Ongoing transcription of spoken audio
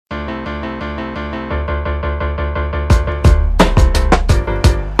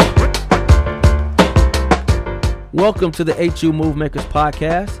Welcome to the HU Move Makers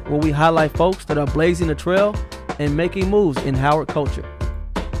podcast, where we highlight folks that are blazing the trail and making moves in Howard culture.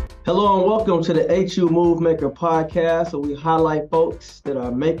 Hello and welcome to the HU Move Maker podcast, where we highlight folks that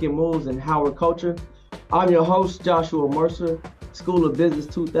are making moves in Howard culture. I'm your host, Joshua Mercer, School of Business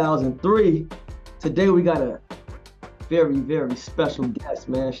 2003. Today we got a very, very special guest,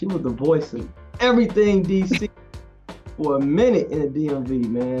 man. She was the voice of everything DC for a minute in the DMV,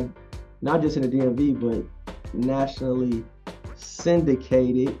 man. Not just in the DMV, but nationally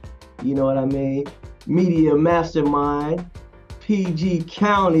syndicated, you know what I mean? Media mastermind, PG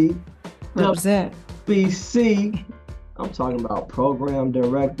County, Represent. WBC. I'm talking about program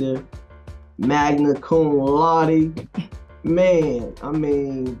director, magna cum laude. Man, I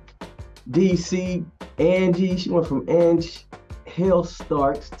mean, DC, Angie, she went from Angie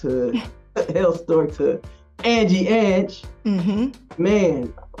Hillstark to Angie Ange. Mm-hmm.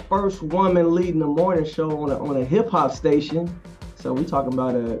 Man, first woman leading the morning show on a hip hop station. So we talking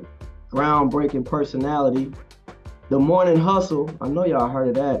about a groundbreaking personality. The Morning Hustle, I know y'all heard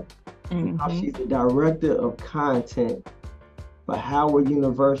of that. Mm-hmm. Now she's the director of content for Howard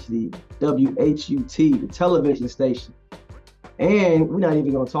University, WHUT, the television station. And we're not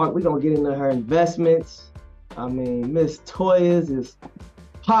even gonna talk, we're gonna get into her investments. I mean, Miss Toyas is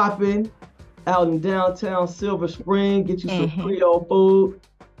popping out in downtown Silver Spring, get you some Creole food.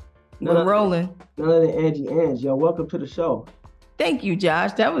 We're rolling. None of the Angie. Yo, welcome to the show. Thank you,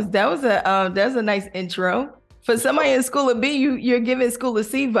 Josh. That was a nice intro. For somebody in School of B, you're giving School of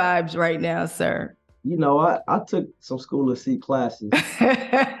C vibes right now, sir. You know, I took some School of C classes.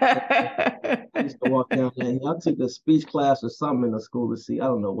 I used to walk down there. I took a speech class or something in the School of C. I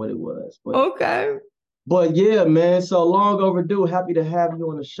don't know what it was. But, okay. But yeah, man, so long overdue. Happy to have you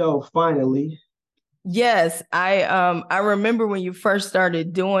on the show finally. Yes, I remember when you first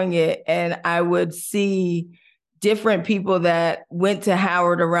started doing it, and I would see different people that went to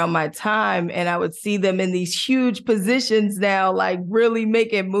Howard around my time, and I would see them in these huge positions now, like really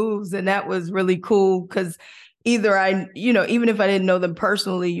making moves. And that was really cool because either even if I didn't know them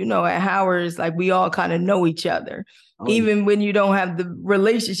personally, at Howard, it's like we all kind of know each other. Even when you don't have the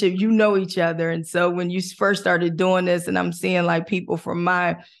relationship, you know each other. And so when you first started doing this, and I'm seeing like people from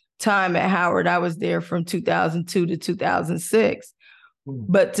my time at Howard, I was there from 2002 to 2006.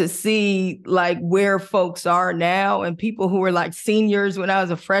 But to see like where folks are now and people who were like seniors when I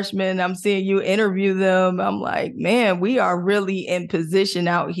was a freshman, I'm seeing you interview them. I'm like, man, we are really in position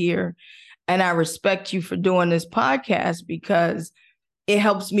out here. And I respect you for doing this podcast because it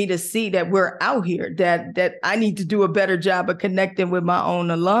helps me to see that we're out here, that I need to do a better job of connecting with my own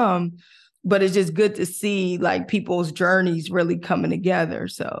alum. But it's just good to see like people's journeys really coming together.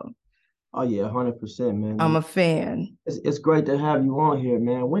 So. Oh yeah, 100%, man. I'm a fan. It's great to have you on here,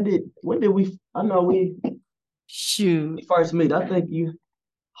 man. When did we? I know we first meet. I think you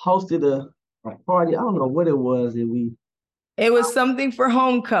hosted a party. I don't know what it was that we. It was something for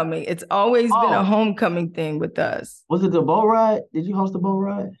homecoming. It's always been a homecoming thing with us. Was it the boat ride? Did you host the boat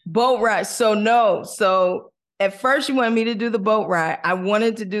ride? Boat ride. So no. So at first you wanted me to do the boat ride. I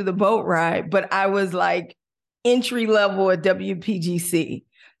wanted to do the boat ride, but I was like entry level at WPGC.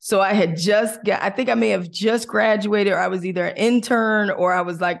 So I think I may have just graduated, or I was either an intern or I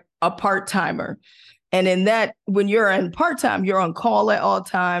was like a part-timer. And in that, when you're in part-time, you're on call at all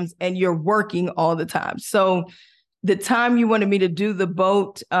times and you're working all the time. So the time you wanted me to do the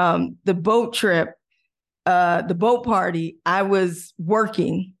boat trip, the boat party, I was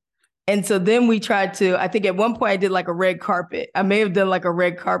working. And so then we tried to, I think at one point I did like a red carpet. I may have done like a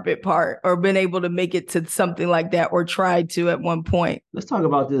red carpet part or been able to make it to something like that or tried to at one point. Let's talk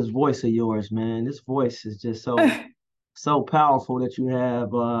about this voice of yours, man. This voice is just so powerful that you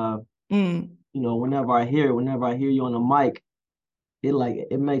have, whenever I hear you on the mic,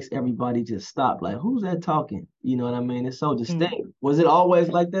 it makes everybody just stop. Like, who's that talking? You know what I mean? It's so distinct. Was it always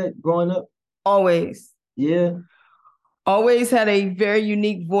like that growing up? Always. Yeah. Always had a very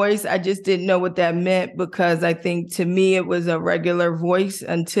unique voice. I just didn't know what that meant because I think to me it was a regular voice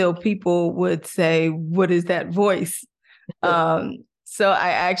until people would say, what is that voice? So I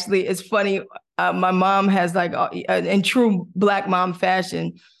actually, it's funny. My mom has like, in true Black mom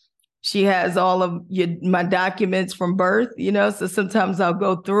fashion, she has all of my documents from birth, so sometimes I'll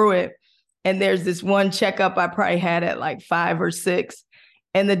go through it. And there's this one checkup I probably had at like 5 or 6.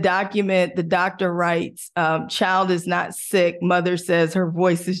 And the doctor writes, child is not sick. Mother says her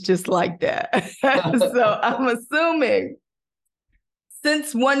voice is just like that. So I'm assuming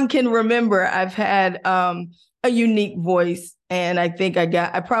since one can remember, I've had a unique voice. And I think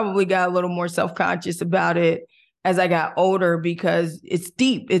I probably got a little more self-conscious about it as I got older because it's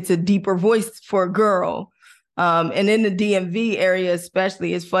deep. It's a deeper voice for a girl. And in the DMV area,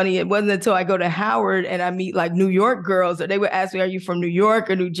 especially, it's funny. It wasn't until I go to Howard and I meet like New York girls, or they would ask me, are you from New York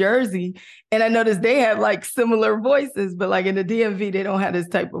or New Jersey? And I noticed they have like similar voices, but like in the DMV, they don't have this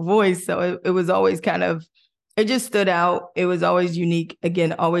type of voice. So it was always kind of, it just stood out. It was always unique.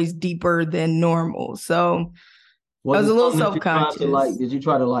 Again, always deeper than normal. So I was a little self-conscious. Did you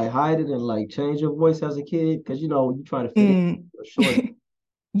try to like hide it and like change your voice as a kid? Because you try to fit in short.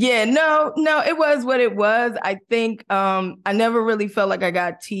 Yeah, no, it was what it was. I think I never really felt like I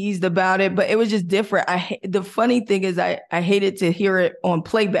got teased about it, but it was just different. The funny thing is I hated to hear it on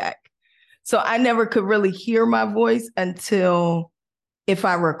playback. So I never could really hear my voice until if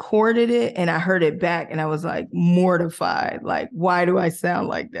I recorded it and I heard it back, and I was like mortified. Like, why do I sound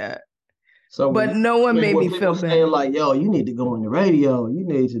like that? So, but no one made me feel bad. Saying like, yo, you need to go on the radio. You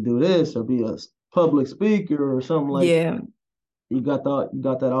need to do this or be a public speaker or something like yeah. that. You got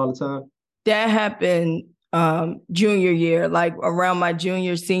that all the time? That happened junior year, like around my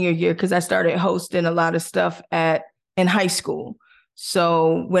senior year, because I started hosting a lot of stuff in high school.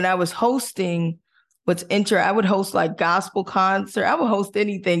 So when I was hosting, I would host like gospel concert. I would host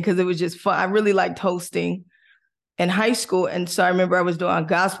anything because it was just fun. I really liked hosting in high school. And so I remember I was doing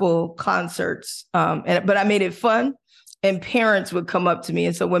gospel concerts, but I made it fun. And parents would come up to me.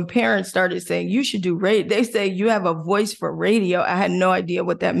 And so when parents started saying, you should do radio, they say, you have a voice for radio. I had no idea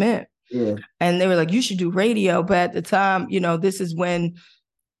what that meant. Yeah. And they were like, you should do radio. But at the time, this is when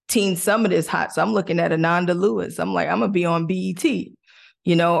Teen Summit is hot. So I'm looking at Ananda Lewis. I'm like, I'm going to be on BET,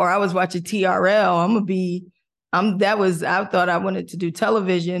 or I was watching TRL. I thought I wanted to do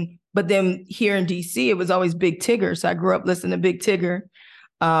television. But then here in DC, it was always Big Tigger. So I grew up listening to Big Tigger.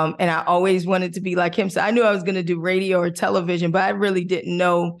 And I always wanted to be like him. So I knew I was going to do radio or television, but I really didn't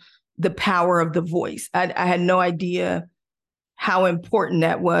know the power of the voice. I had no idea how important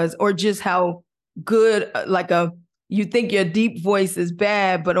that was, or just how good, you think your deep voice is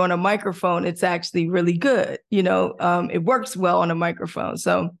bad, but on a microphone, it's actually really good. It works well on a microphone.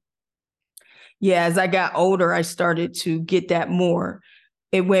 So yeah, as I got older, I started to get that more.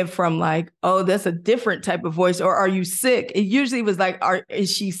 It went from like, oh, that's a different type of voice, or are you sick? It usually was like, is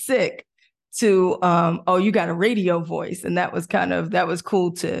she sick? To, oh, you got a radio voice. And that was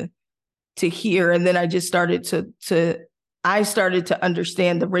cool to hear. And then I just started to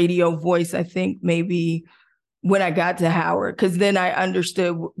understand the radio voice, I think maybe when I got to Howard, because then I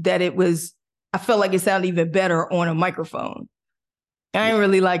understood that I felt like it sounded even better on a microphone. I didn't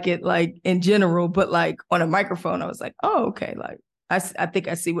really like it like in general, but like on a microphone, I was like, oh, okay, like, I think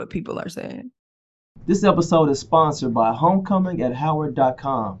I see what people are saying. This episode is sponsored by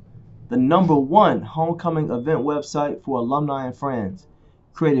homecoming@howard.com, the #1 homecoming event website for alumni and friends.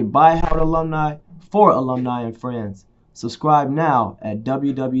 Created by Howard alumni for alumni and friends. Subscribe now at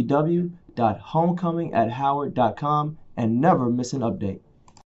www.homecoming@howard.com and never miss an update.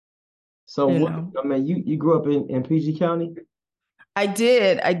 So, you grew up in PG County? I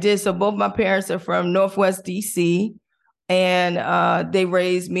did. So both my parents are from Northwest DC. And they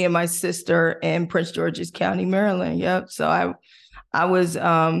raised me and my sister in Prince George's County, Maryland. Yep. So I was,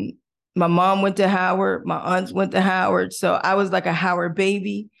 my mom went to Howard, my aunts went to Howard. So I was like a Howard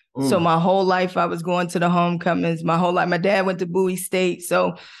baby. So my whole life I was going to the homecomings. My whole life, my dad went to Bowie State.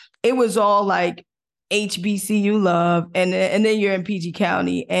 So it was all like HBCU love. And then you're in PG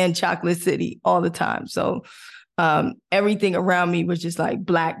County and Chocolate City all the time. So everything around me was just like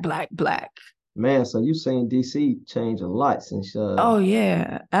black, black, black. Man, so you've seen DC change a lot since. Oh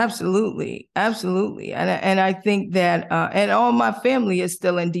yeah, absolutely, and I think that and all my family is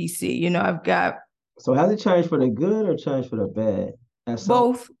still in DC. I've got. So has it changed for the good or changed for the bad?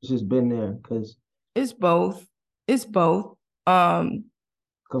 Both. It's just been there because. It's both. Because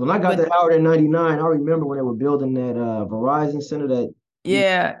when I got to Howard in '99, I remember when they were building that Verizon Center that.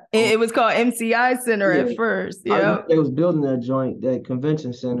 Yeah, it was called MCI Center at first. Yeah, they was building that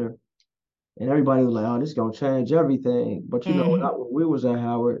convention center. And everybody was like, oh, this is going to change everything. But, when we was at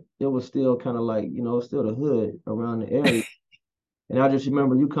Howard, it was still kind of like, still the hood around the area. And I just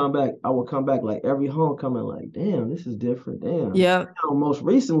remember I would come back like every homecoming, like, damn, this is different. Damn. Yeah. Most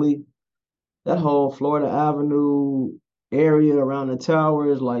recently, that whole Florida Avenue area around the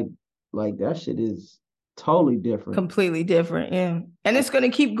towers, like that shit is totally different. Completely different, yeah. And it's going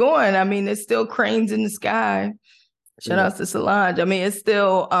to keep going. I mean, there's still cranes in the sky. Shout out to Solange. I mean, it's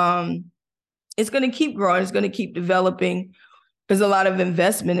still... it's going to keep growing. It's going to keep developing. There's a lot of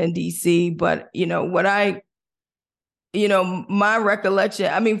investment in DC, but my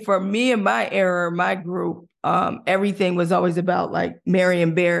recollection, I mean, for me and my era, my group, everything was always about like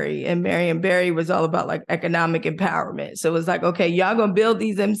Marion Barry, and Marion Barry was all about like economic empowerment. So it was like, okay, y'all going to build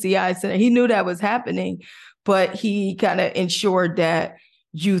these MCI centers. He knew that was happening, but he kind of ensured that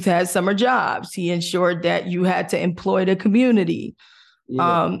youth had summer jobs. He ensured that you had to employ the community.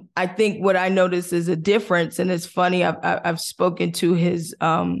 Yeah. I think what I noticed is a difference, and it's funny. I've spoken to his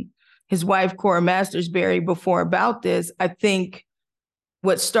wife, Cora Mastersberry, before about this. I think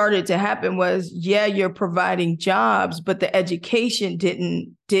what started to happen was, yeah, you're providing jobs, but the education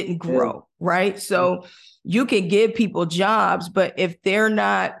didn't grow, right? So you can give people jobs, but if they're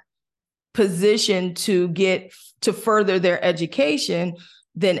not positioned to get to further their education,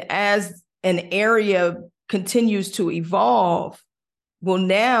 then as an area continues to evolve, well,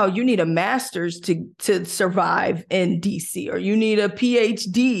 now you need a master's to survive in DC, or you need a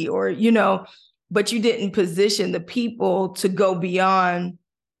PhD, or, you know, but you didn't position the people to go beyond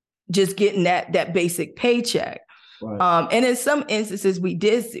just getting that basic paycheck. Right. And in some instances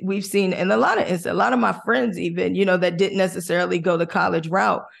we've seen, and a lot of my friends even, you know, that didn't necessarily go the college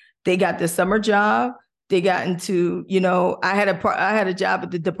route, they got the summer job. They got into, you know, I had a job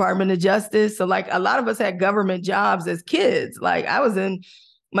at the Department of Justice. So like a lot of us had government jobs as kids. Like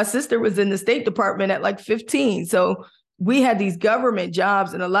my sister was in the State Department at like 15. So we had these government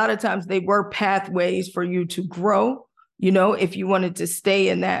jobs, and a lot of times they were pathways for you to grow, you know, if you wanted to stay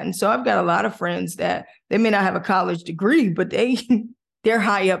in that. And so I've got a lot of friends that they may not have a college degree, but they're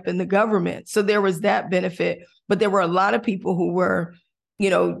high up in the government. So there was that benefit. But there were a lot of people who were, you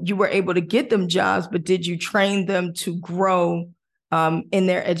know, you were able to get them jobs, but did you train them to grow in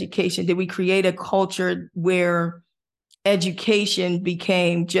their education? Did we create a culture where education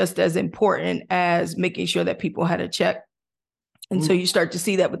became just as important as making sure that people had a check? And so you start to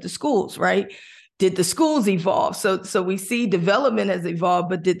see that with the schools, right? Did the schools evolve? So we see development has evolved,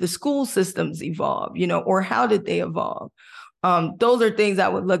 but did the school systems evolve, you know, or how did they evolve? Those are things I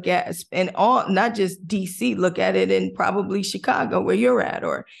would look at, and all, not just DC, look at it in probably Chicago where you're at,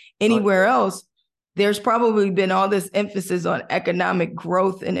 or anywhere else. There's probably been all this emphasis on economic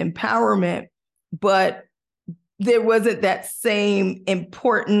growth and empowerment, but there wasn't that same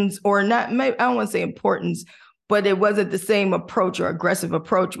importance, or not, I don't want to say importance, but it wasn't the same approach or aggressive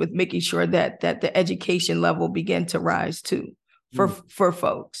approach with making sure that the education level began to rise too for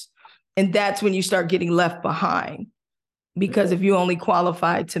folks. And that's when you start getting left behind. Because if you only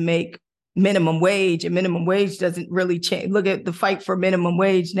qualify to make minimum wage, and minimum wage doesn't really change. Look at the fight for minimum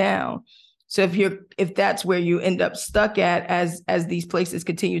wage now. So if that's where you end up stuck at, as these places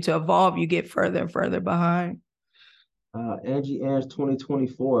continue to evolve, you get further and further behind. Angie Ann's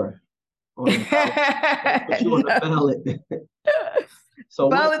 2024 on the ballot. Put you on the ballot. So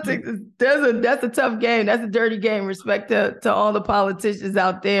politics, that's a tough game. That's a dirty game. Respect to all the politicians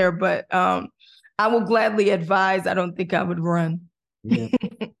out there, but I will gladly advise. I don't think I would run. Yeah.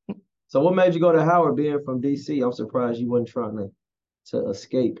 So what made you go to Howard, being from DC? I'm surprised you weren't trying to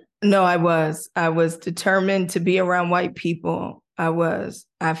escape. No, I was determined to be around white people.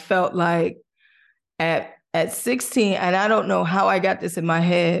 I felt like at 16, and I don't know how I got this in my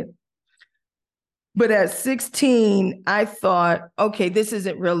head, but at 16, I thought, okay, this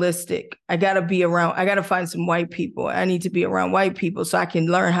isn't realistic. I got to find some white people. I need to be around white people so I can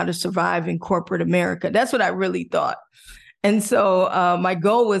learn how to survive in corporate America. That's what I really thought. And so my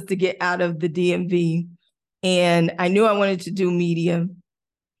goal was to get out of the DMV, and I knew I wanted to do media.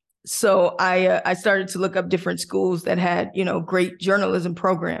 So I started to look up different schools that had, you know, great journalism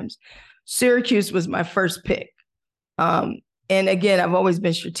programs. Syracuse was my first pick. And again, I've always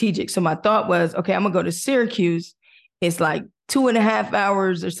been strategic. So my thought was, okay, I'm gonna go to Syracuse. It's like 2.5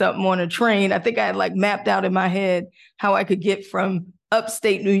 hours or something on a train. I think I had like mapped out in my head how I could get from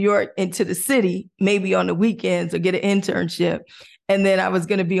upstate New York into the city, maybe on the weekends, or get an internship. And then I was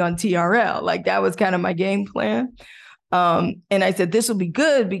gonna be on TRL. Like that was kind of my game plan. And I said, this will be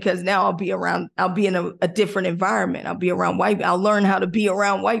good because now I'll be in a different environment. I'll be around I'll learn how to be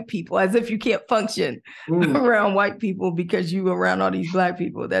around white people, as if you can't function around white people because you around all these Black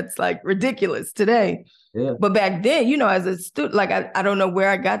people. That's like ridiculous today. Yeah. But back then, you know, as a student, like, I don't know where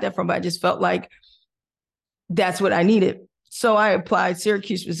I got that from, but I just felt like that's what I needed. So I applied.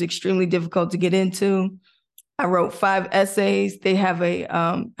 Syracuse was extremely difficult to get into. I wrote 5 essays. They have a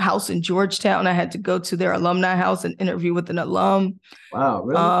house in Georgetown. I had to go to their alumni house and interview with an alum. Wow,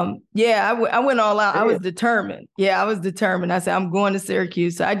 really? Yeah, I went all out. Yeah. I was determined. Yeah, I was determined. I said, I'm going to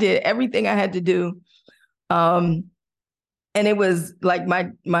Syracuse. So I did everything I had to do. And it was like my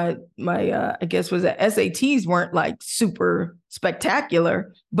I guess was that SATs weren't like super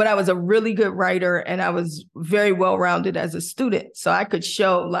spectacular, but I was a really good writer and I was very well-rounded as a student. So I could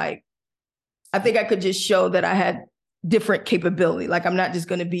show I think I could just show that I had different capability. Like I'm not just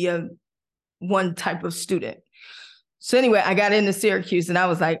going to be one type of student. So anyway, I got into Syracuse and I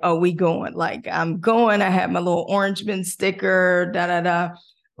was like, oh, we going. Like, I'm going. I had my little Orangeman sticker, da, da, da.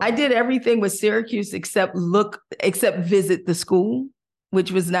 I did everything with Syracuse except visit the school,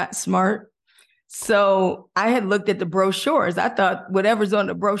 which was not smart. So I had looked at the brochures. I thought whatever's on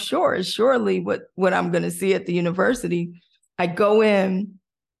the brochure is surely what I'm going to see at the university. I go in,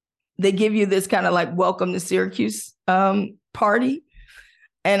 they give you this kind of like welcome to Syracuse party.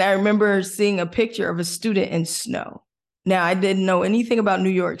 And I remember seeing a picture of a student in snow. Now, I didn't know anything about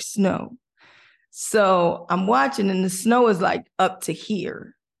New York snow. So I'm watching and the snow is like up to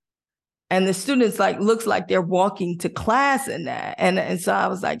here. And the students like, looks like they're walking to class in that. And so I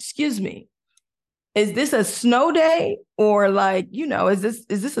was like, excuse me, is this a snow day? Or like, is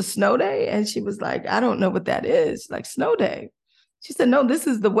this a snow day? And she was like, I don't know what that is, like snow day. She said, no, this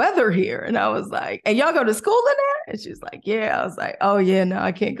is the weather here. And I was like, and y'all go to school in that? And she was like, yeah. I was like, oh yeah, no,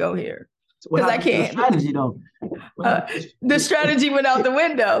 I can't go here. Because I can't. Strategy though. The strategy went out the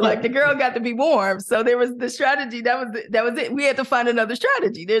window. Like the girl got to be warm. So there was the strategy. That was it. We had to find another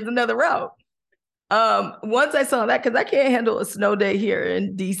strategy. There's another route. Once I saw that, because I can't handle a snow day here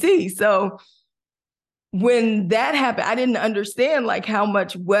in DC. So when that happened, I didn't understand like how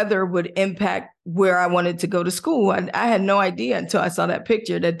much weather would impact where I wanted to go to school. I had no idea until I saw that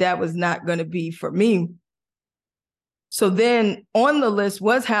picture that was not going to be for me. So then on the list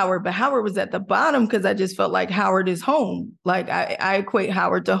was Howard, but Howard was at the bottom because I just felt like Howard is home. Like I equate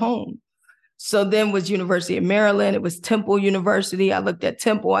Howard to home. So then was University of Maryland. It was Temple University. I looked at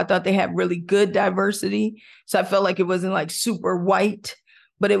Temple. I thought they had really good diversity. So I felt like it wasn't like super white,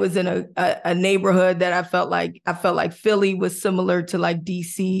 but it was in a neighborhood that I felt like Philly was similar to like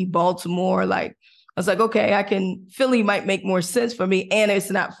DC, Baltimore. Like I was like, okay, Philly might make more sense for me. And it's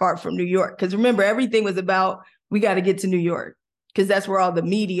not far from New York. Because remember, everything was about, we got to get to New York because that's where all the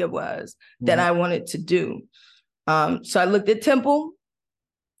media was that I wanted to do. So I looked at Temple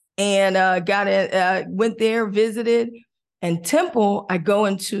and went there, visited. And Temple, I go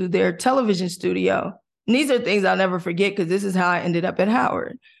into their television studio. And these are things I'll never forget because this is how I ended up at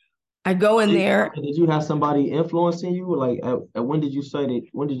Howard. I go in there. Did you have somebody influencing you? Like, when did you say that?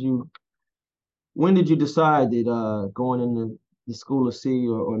 When did you decide that going into the School of C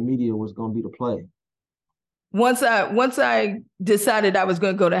or media was going to be the play? Once I decided I was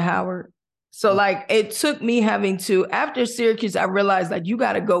going to go to Howard. So like it took me having to, after Syracuse, I realized like you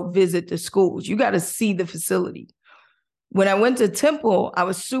got to go visit the schools. You got to see the facility. When I went to Temple, I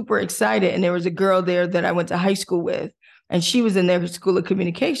was super excited. And there was a girl there that I went to high school with, and she was in their School of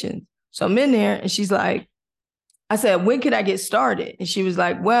Communications. So I'm in there and she's like, I said, when can I get started? And she was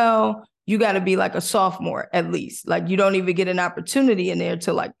like, well, you got to be like a sophomore at least. Like you don't even get an opportunity in there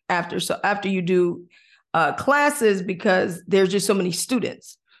till like after you do classes because there's just so many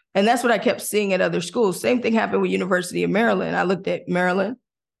students. And that's what I kept seeing at other schools. Same thing happened with University of Maryland. I looked at Maryland,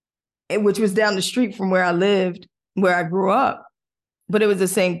 which was down the street from where I lived, where I grew up. But it was the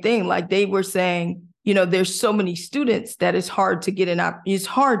same thing. Like they were saying, there's so many students that it's hard to get it's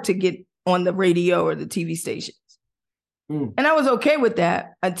hard to get on the radio or the TV stations. And I was okay with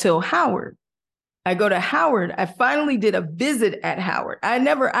that until Howard. I go to Howard. I finally did a visit at Howard. I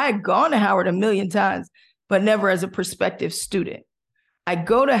had gone to Howard a million times, but never as a prospective student. I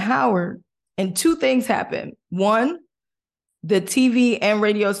go to Howard and two things happen. One, the TV and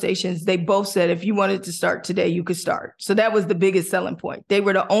radio stations, they both said, if you wanted to start today, you could start. So that was the biggest selling point. They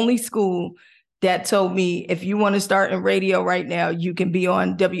were the only school that told me, if you want to start in radio right now, you can be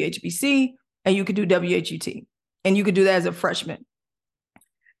on WHBC and you could do WHUT. And you could do that as a freshman.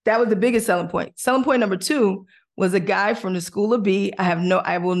 That was the biggest selling point. Selling point number two was a guy from the School of B.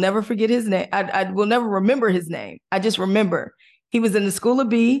 I will never forget his name. I will never remember his name. I just remember he was in the School of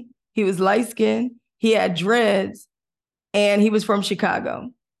B. He was light-skinned. He had dreads, and he was from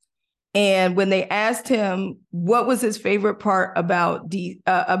Chicago. And when they asked him what was his favorite part about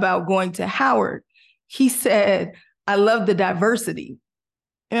going to Howard, he said, I love the diversity.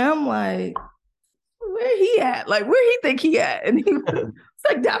 And I'm like, where he at? Like, where he think he at? And he was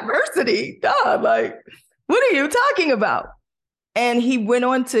like, diversity? God, like, what are you talking about? And he went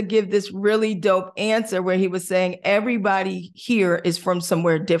on to give this really dope answer where he was saying, everybody here is from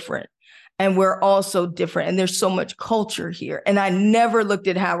somewhere different. And we're all so different. And there's so much culture here. And I never looked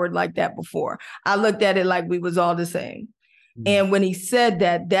at Howard like that before. I looked at it like we was all the same. Mm-hmm. And when he said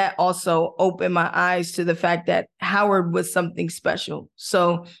that, that also opened my eyes to the fact that Howard was something special.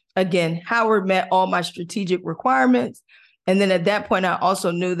 So again, Howard met all my strategic requirements. And then at that point, I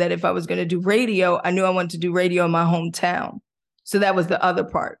also knew that if I was going to do radio, I knew I wanted to do radio in my hometown. So that was the other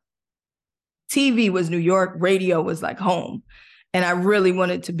part. TV was New York, radio was like home. And I really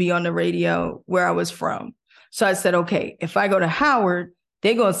wanted to be on the radio where I was from. So I said, okay, if I go to Howard,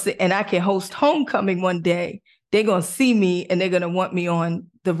 they're going to see, and I can host homecoming one day. They're going to see me and they're going to want me on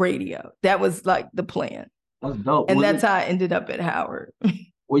the radio. That was like the plan. That's dope. And that's how I ended up at Howard.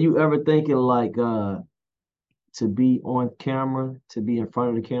 Were you ever thinking like to be on camera, to be in front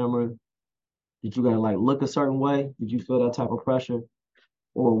of the camera? Did you gotta like look a certain way? Did you feel that type of pressure?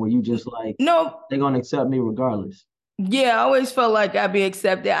 Or were you just like, no, they're gonna accept me regardless? Yeah, I always felt like I'd be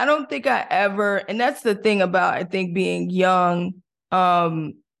accepted. I don't think I ever, and that's the thing about, I think, being young,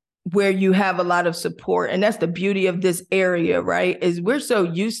 where you have a lot of support. And that's the beauty of this area, right? Is we're so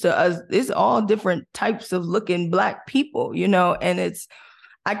used to us. It's all different types of looking Black people, and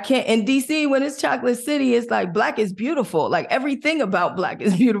I can't, in DC, when it's Chocolate City, it's like Black is beautiful. Like everything about Black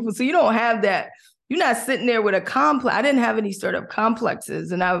is beautiful. So you don't have that. You're not sitting there with a complex. I didn't have any sort of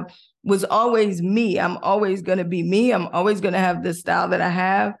complexes. And I was always me. I'm always going to be me. I'm always going to have the style that I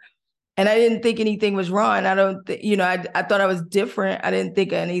have. And I didn't think anything was wrong. I don't, I thought I was different. I didn't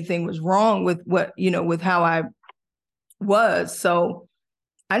think anything was wrong with with how I was. So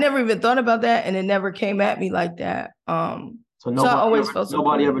I never even thought about that. And it never came at me like that. So I always felt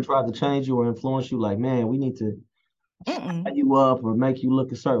nobody ever tried to change you or influence you like, man, we need to set you up or make you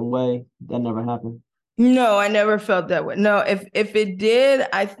look a certain way. That never happened. No, I never felt that way. No, if it did,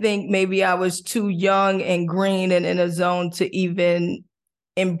 I think maybe I was too young and green and in a zone to even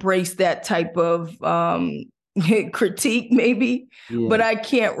embrace that type of critique, maybe. Yeah. But I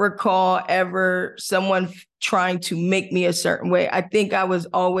can't recall ever someone trying to make me a certain way. I think I was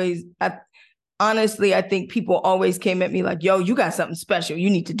always, honestly, I think people always came at me like, yo, you got something special.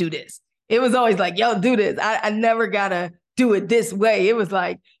 You need to do this. It was always like, yo, do this. I never got to do it this way. It was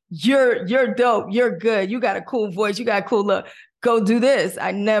like, you're dope. You're good. You got a cool voice. You got a cool look. Go do this.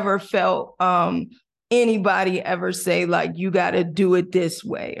 I never felt anybody ever say like, you got to do it this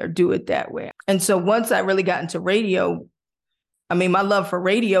way or do it that way. And so once I really got into radio, I mean, my love for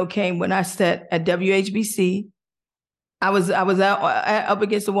radio came when I sat at WHBC. I was out up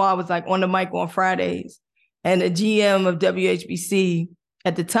against the wall. I was like on the mic on Fridays, and the GM of WHBC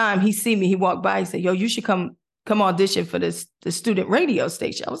at the time, he see me, he walked by, he said, yo, you should come audition for the student radio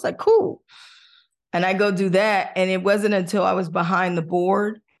station. I was like, cool. And I go do that. And it wasn't until I was behind the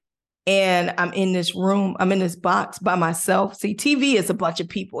board and I'm in this room, I'm in this box by myself. See, TV is a bunch of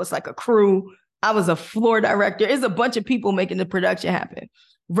people. It's like a crew. I was a floor director. It's a bunch of people making the production happen.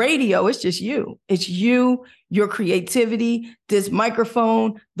 Radio, it's just you. It's you, your creativity, this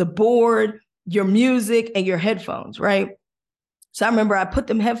microphone, the board, your music, and your headphones, right? So I remember I put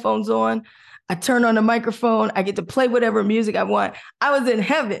them headphones on, I turn on the microphone, I get to play whatever music I want. I was in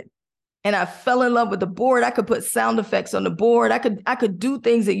heaven and I fell in love with the board. I could put sound effects on the board. I could do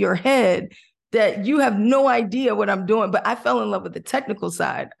things in your head that you have no idea what I'm doing, but I fell in love with the technical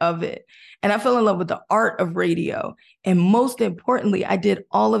side of it. And I fell in love with the art of radio. And most importantly, I did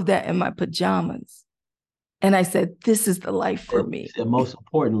all of that in my pajamas. And I said, this is the life for me. And most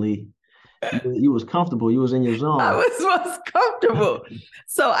importantly, you was comfortable. You was in your zone. I was most comfortable.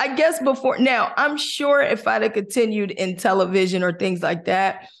 So I guess now, I'm sure if I'd have continued in television or things like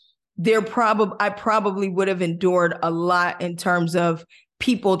that, I probably would have endured a lot in terms of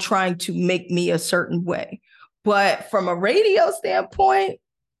people trying to make me a certain way. But from a radio standpoint,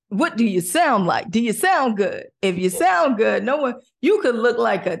 what do you sound like? Do you sound good? If you sound good, you could look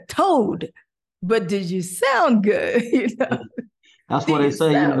like a toad, but did you sound good? That's what they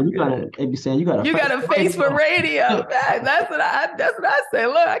say. They be saying you got a face for radio. That's what I say.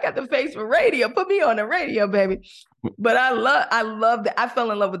 Look, I got the face for radio. Put me on the radio, baby. But I love that. I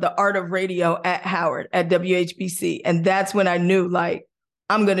fell in love with the art of radio at Howard, at WHBC. And that's when I knew, like,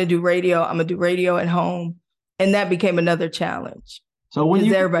 I'm going to do radio. I'm going to do radio at home. And that became another challenge. So when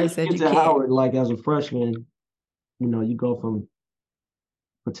everybody said you can't. Howard, like as a freshman, you go from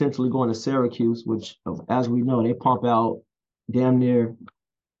potentially going to Syracuse, which, as we know, they pump out damn near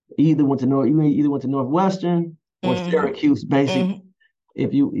either went to Northwestern or Syracuse, basically.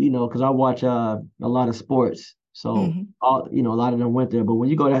 If because I watch a lot of sports, so a lot of them went there. But when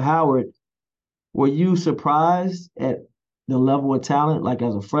you go to Howard, were you surprised at the level of talent, like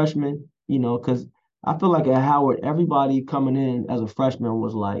as a freshman? Because I feel like at Howard, everybody coming in as a freshman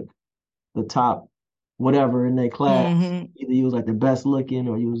was like the top whatever in their class. Either you was like the best looking,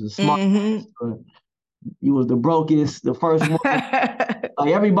 or you was the smartest, or you was the brokest, the first one. Like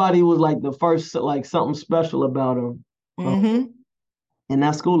everybody was like the first, like something special about them. And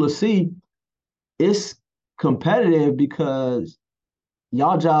that School of C, it's competitive because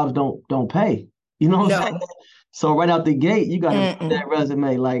y'all jobs don't pay. You know what I'm saying? So right out the gate, you got to put that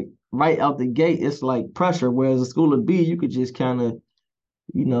resume. Like right out the gate, it's like pressure. Whereas the School of B, you could just kind of,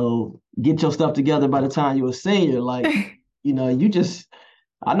 get your stuff together by the time you're a senior. Like, you just,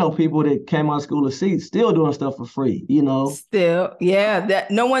 I know people that came out of school of seats still doing stuff for free, Still, yeah, that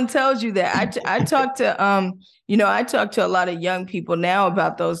no one tells you that. I talk to I talk to a lot of young people now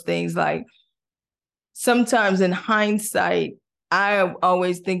about those things. Like sometimes in hindsight, I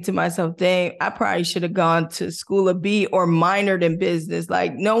always think to myself, dang, I probably should have gone to school of B or minored in business.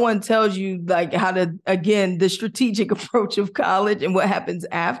 Like no one tells you like how to, again, the strategic approach of college and what happens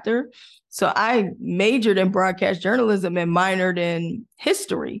after. So I majored in broadcast journalism and minored in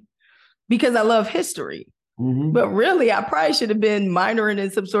history because I love history. Mm-hmm. But really, I probably should have been minoring in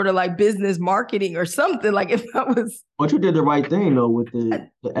some sort of like business marketing or something. Like if I was. But you did the right thing though with the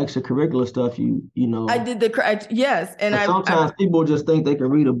extracurricular stuff. I did yes, and sometimes people just think they can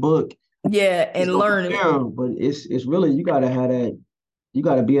read a book. Yeah, and learn it. But it's really you gotta have that. You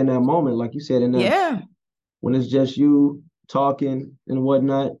gotta be in that moment, like you said, in that when it's just you talking and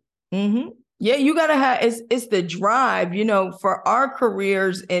whatnot. Mm-hmm. Yeah, you gotta have it's the drive. For our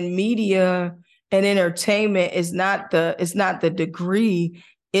careers in media and entertainment, it's not the degree,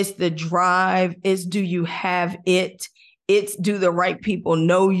 it's the drive. It's do you have it? It's do the right people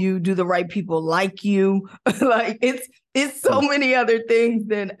know you? Do the right people like you? Like it's so many other things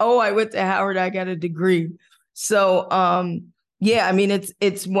than, oh, I went to Howard, I got a degree. So yeah, I mean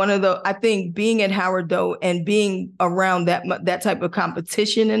it's one of the, I think being at Howard though and being around that type of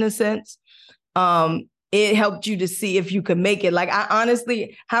competition in a sense, it helped you to see if you could make it. Like I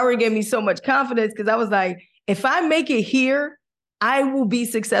honestly, Howard gave me so much confidence because I was like, if I make it here, I will be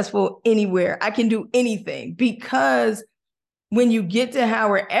successful anywhere. I can do anything because when you get to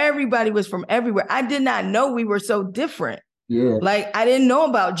Howard, everybody was from everywhere. I did not know we were so different. Yeah. Like I didn't know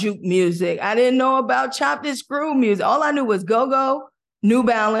about juke music. I didn't know about chopped and screw music. All I knew was go-go, New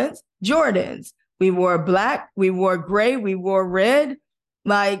Balance, Jordans. We wore black, we wore gray, we wore red.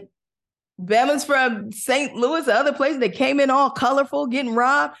 Like Bama's from St. Louis, the other places, they came in all colorful, getting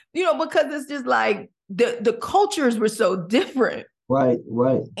robbed, because it's just like the cultures were so different. Right.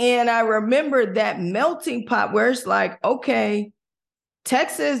 And I remember that melting pot where it's like, okay,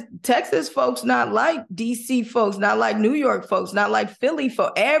 Texas folks not like DC folks, not like New York folks, not like Philly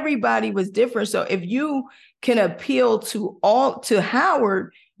folks. Everybody was different. So if you can appeal to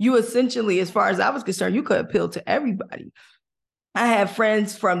Howard, you essentially, as far as I was concerned, you could appeal to everybody. I have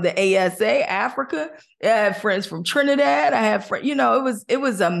friends from the ASA, Africa. I have friends from Trinidad. I have friends, it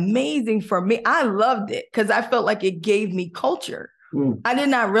was amazing for me. I loved it because I felt like it gave me culture. I did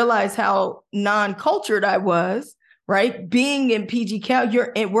not realize how non-cultured I was, right? Being in PG Cal,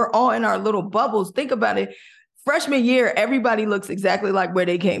 we're all in our little bubbles. Think about it. Freshman year, everybody looks exactly like where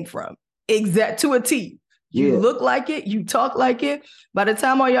they came from, to a T. You look like it, you talk like it. By the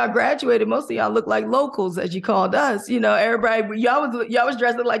time all y'all graduated, most of y'all look like locals, as you called us. Everybody, y'all was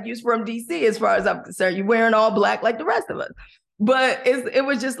dressing like you was from DC, as far as I'm concerned. You wearing all black like the rest of us. But it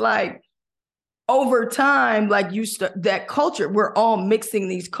was just like, over time, like that culture, we're all mixing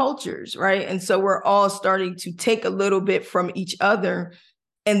these cultures, right? And so we're all starting to take a little bit from each other.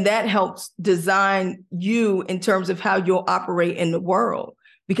 And that helps design you in terms of how you'll operate in the world.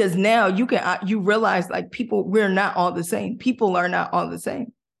 Because now you realize like we're not all the same. People are not all the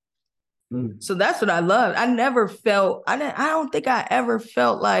same. So that's what I love. I don't think I ever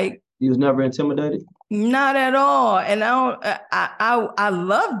felt like. You was never intimidated? Not at all. And I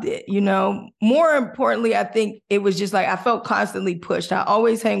loved it, More importantly, I think it was just like I felt constantly pushed. I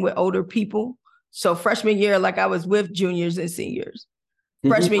always hang with older people. So freshman year, like I was with juniors and seniors.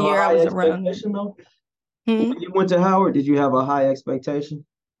 Freshman year, I was around. When you went to Howard, did you have a high expectation?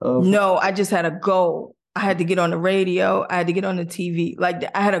 No, I just had a goal. I had to get on the radio. I had to get on the TV. Like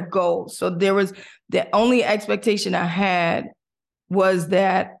I had a goal. So there was the only expectation I had was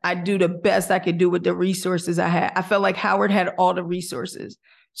that I do the best I could do with the resources I had. I felt like Howard had all the resources.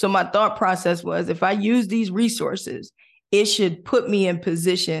 So my thought process was, if I use these resources, it should put me in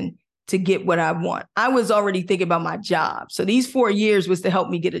position to get what I want. I was already thinking about my job. So these 4 years was to help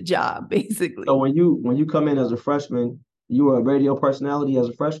me get a job, basically. So when you come in as a freshman, you were a radio personality as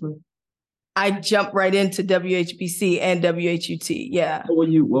a freshman? I jumped right into WHBC and WHUT. Yeah.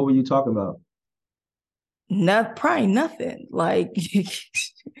 What were you talking about? Probably nothing. Like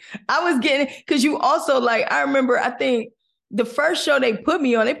I was getting, because you also like, I remember, I think the first show they put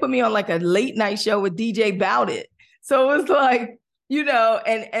me on like a late night show with DJ Bout It. So it was like,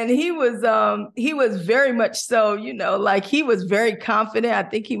 and he was very much so, like he was very confident. I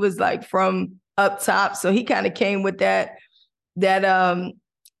think he was like from up top. So he kind of came with that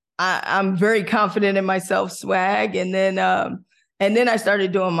I'm very confident in myself swag. And then I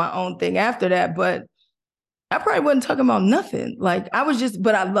started doing my own thing after that. But I probably wasn't talking about nothing. Like I was just,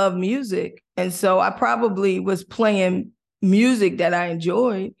 but I love music. And so I probably was playing music that I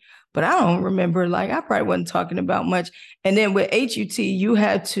enjoyed, but I don't remember, like I probably wasn't talking about much. And then with HUT,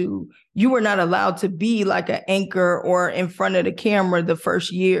 you were not allowed to be like an anchor or in front of the camera the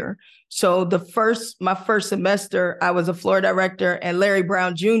first year. So my first semester, I was a floor director, and Larry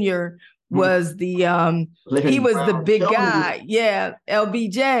Brown Jr. was he was the big guy. Yeah,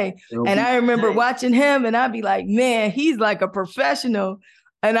 LBJ. And I remember watching him and I'd be like, man, he's like a professional.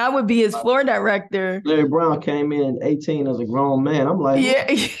 And I would be his floor director. Larry Brown came in 18 as a grown man. I'm like,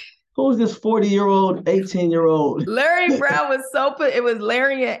 yeah. Who's this 40-year-old, 18-year-old? Larry Brown was it was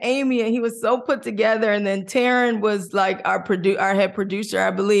Larry and Amy, and he was so put together. And then Taryn was like our head producer,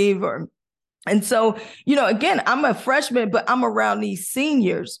 I believe, and so, again, I'm a freshman, but I'm around these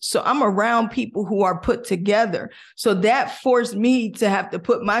seniors. So I'm around people who are put together. So that forced me to have to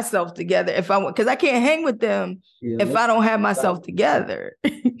put myself together because I can't hang with them if I don't have myself together.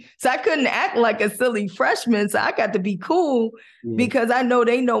 So I couldn't act like a silly freshman. So I got to be cool because I know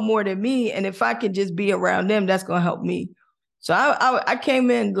they know more than me. And if I can just be around them, that's going to help me. So I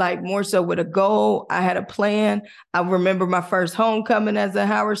came in like more so with a goal. I had a plan. I remember my first homecoming as a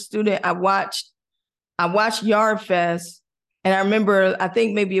Howard student. I watched Yard Fest, and I remember, I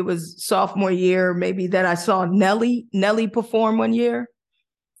think maybe it was sophomore year, maybe, that I saw Nelly perform one year.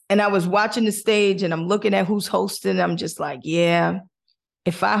 And I was watching the stage and I'm looking at who's hosting. I'm just like, yeah,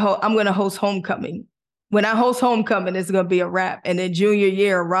 if I'm going to host homecoming. When I host homecoming, it's going to be a wrap. And then junior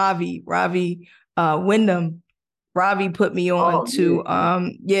year, Ravi Wyndham, Ravi put me on she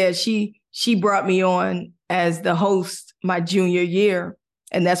brought me on as the host my junior year.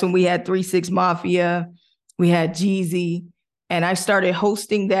 And that's when we had 3-6 Mafia, we had Jeezy, and I started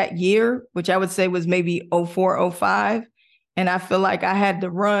hosting that year, which I would say was maybe 04, 05. And I feel like I had the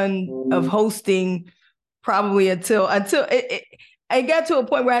run of hosting probably until it got to a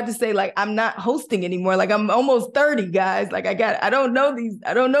point where I had to say, like, I'm not hosting anymore. Like, I'm almost 30, guys. Like, I don't know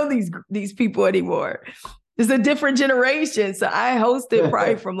these people anymore. It's a different generation. So I hosted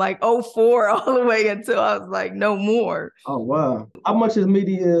probably from like 04 all the way until I was like, no more. Oh, wow. How much has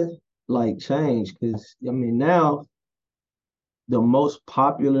media like changed? Because I mean, now the most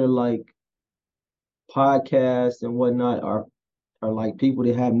popular like podcasts and whatnot are like people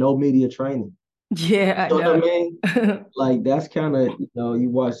that have no media training. Yeah, you know what I mean? Like that's kind of, you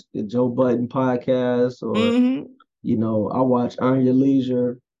watch the Joe Budden podcast, or I watch Earn Your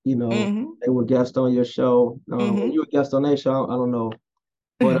Leisure. They were guests on your show. You were guest on their show, I don't know.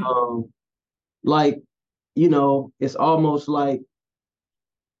 But like, it's almost like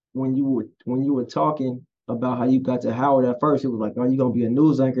when you were talking about how you got to Howard at first, it was like, are you gonna be a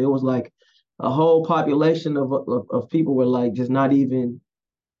news anchor? It was like a whole population of people were like just not even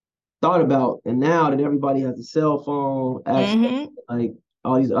thought about. And now that everybody has a cell phone, access, like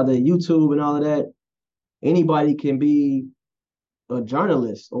all these other YouTube and all of that, anybody can be a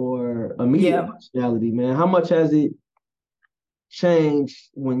journalist or a media personality, man. How much has it changed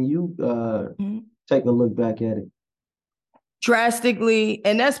when you take a look back at it? Drastically.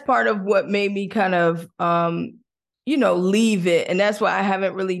 And that's part of what made me kind of, leave it. And that's why I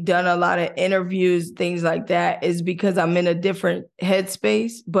haven't really done a lot of interviews, things like that, is because I'm in a different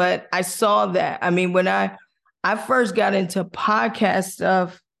headspace. But I saw that. I mean, when I first got into podcast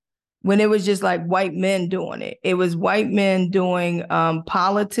stuff, when it was just like white men doing it. It was white men doing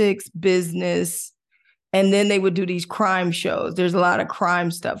politics, business, and then they would do these crime shows. There's a lot of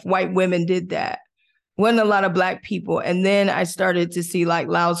crime stuff. White women did that. Wasn't a lot of Black people. And then I started to see like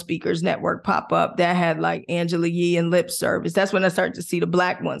Loudspeakers Network pop up that had like Angela Yee and Lip Service. That's when I started to see the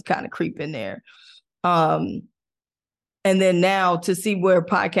Black ones kind of creep in there. And then now to see where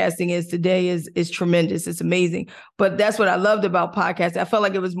podcasting is today is tremendous. It's amazing. But that's what I loved about podcasts. I felt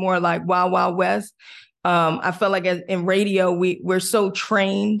like it was more like Wild Wild West. I felt like in radio, we're so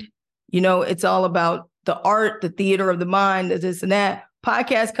trained. It's all about the art, the theater of the mind, this and that.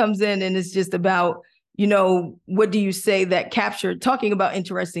 Podcast comes in and it's just about, what do you say that captured, talking about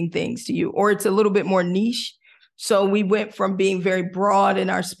interesting things to you, or it's a little bit more niche. So we went from being very broad in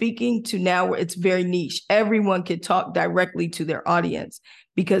our speaking to now it's very niche. Everyone can talk directly to their audience,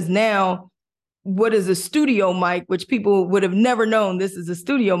 because now what is a studio mic, which people would have never known this is a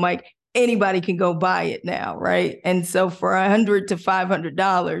studio mic, anybody can go buy it now, right? And so for $100 to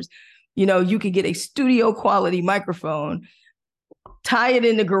 $500, you could get a studio quality microphone, tie it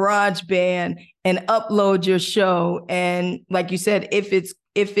into GarageBand and upload your show. And like you said, if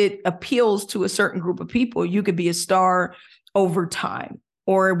it appeals to a certain group of people, you could be a star over time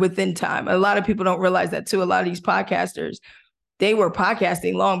or within time. A lot of people don't realize that too. A lot of these podcasters, they were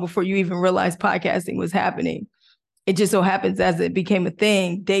podcasting long before you even realized podcasting was happening. It just so happens as it became a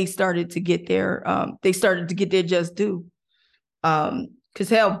thing, they started to get their just due. Because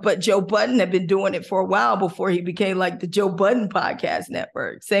hell, but Joe Budden had been doing it for a while before he became like the Joe Budden Podcast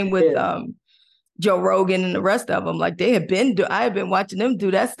Network. Same with Joe Rogan and the rest of them. Like I had been watching them do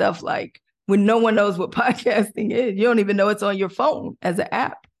that stuff like when no one knows what podcasting is. You don't even know it's on your phone as an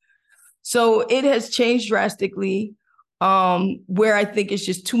app. So it has changed drastically. Where I think it's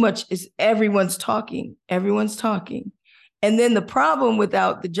just too much is everyone's talking. And then the problem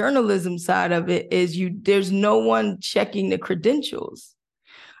without the journalism side of it is there's no one checking the credentials.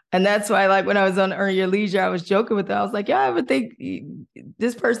 And that's why, like, when I was on Earn Your Leisure, I was joking with them. I was like, yeah, I would think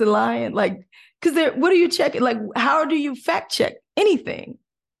this person lying. Like, because what are you checking? Like, how do you fact check anything?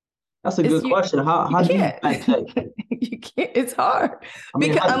 That's a good question. How do you fact check? You can't. It's hard.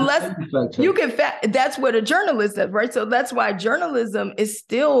 Because unless you can that's what a journalist does, right? So that's why journalism is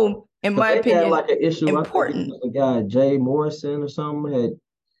still, in my opinion, like an issue. Important. I think the guy Jay Morrison or something had.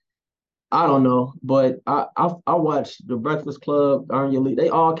 I don't know, but I watched The Breakfast Club, Earn Your Lead. They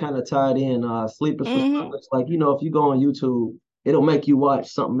all kind of tied in. Sleepers for Sleepers. Like, if you go on YouTube, it'll make you watch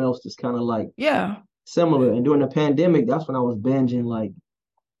something else that's kind of like similar. And during the pandemic, that's when I was binging like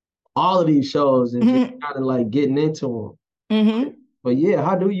all of these shows and just kind of like getting into them. But yeah,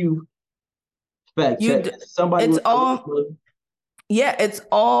 how do you fact check somebody? It's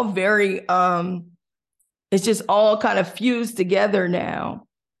all very it's just all kind of fused together now.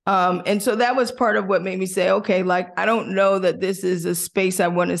 And so that was part of what made me say, okay, like, I don't know that this is a space I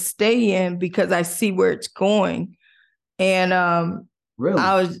want to stay in because I see where it's going. And really?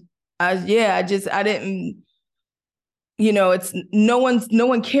 I didn't, it's no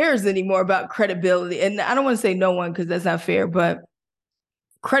one cares anymore about credibility. And I don't want to say no one because that's not fair, but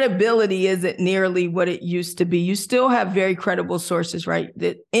credibility isn't nearly what it used to be. You still have very credible sources, right?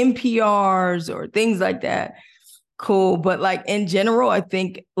 The NPRs or things like that. Cool. But like in general, I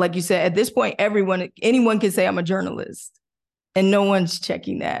think, like you said, at this point, anyone can say I'm a journalist and no one's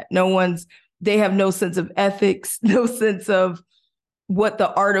checking that. They have no sense of ethics, no sense of what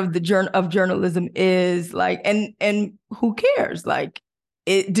the art of journalism is like. And who cares? Like,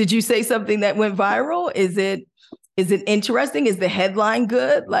 did you say something that went viral? Is it interesting? Is the headline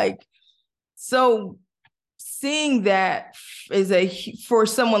good? Like, so seeing that for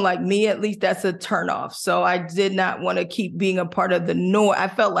someone like me, at least, that's a turnoff. So I did not want to keep being a part of the noise. I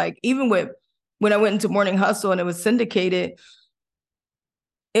felt like even when I went into Morning Hustle and it was syndicated,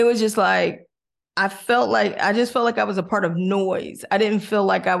 it was just like, I just felt like I was a part of noise. I didn't feel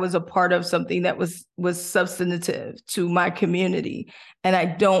like I was a part of something that was substantive to my community. And I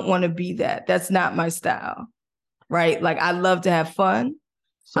don't want to be that. That's not my style, right? Like, I love to have fun.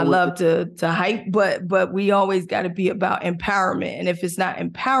 So I love to hype, but we always got to be about empowerment. And if it's not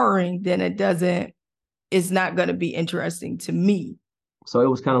empowering, then it's not going to be interesting to me. So it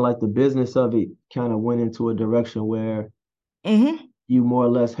was kind of like the business of it kind of went into a direction where you more or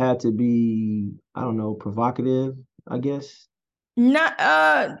less had to be, I don't know, provocative, I guess. Not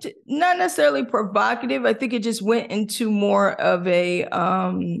necessarily provocative. I think it just went into more of a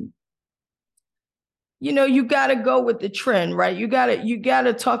you got to go with the trend, right? You got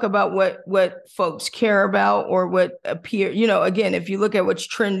to talk about what folks care about or what appear, again, if you look at what's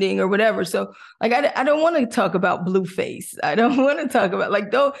trending or whatever. So like, I don't want to talk about Blueface. I don't want to talk about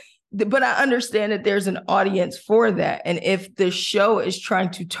but I understand that there's an audience for that. And if the show is trying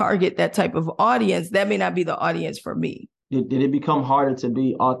to target that type of audience, that may not be the audience for me. Did it become harder to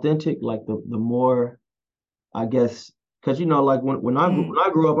be authentic? Like the more, I guess, because, like when I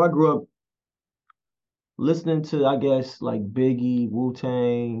grew up listening to, I guess, like Biggie,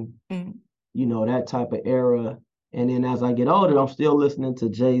 Wu-Tang, that type of era. And then as I get older, I'm still listening to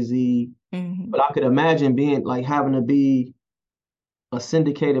Jay-Z. But I could imagine being like having to be a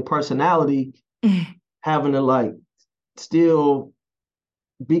syndicated personality, having to like still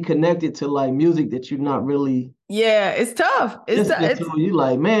be connected to like music that you're not really. Yeah, it's tough. You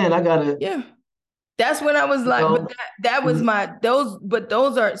like, man, I gotta. Yeah. That's when I was like, but that was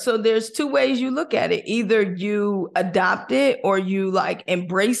those are, so there's two ways you look at it. Either you adopt it or you like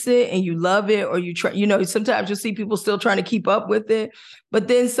embrace it and you love it, or you try, sometimes you'll see people still trying to keep up with it. But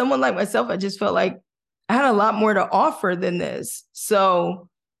then someone like myself, I just felt like I had a lot more to offer than this. So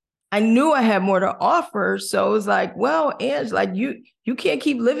I knew I had more to offer. So it was like, well, Ange, like you can't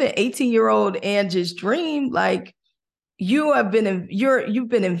keep living 18-year-old Ange's dream. Like, you've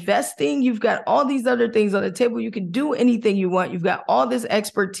been investing. You've got all these other things on the table. You can do anything you want. You've got all this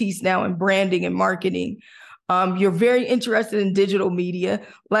expertise now in branding and marketing. You're very interested in digital media.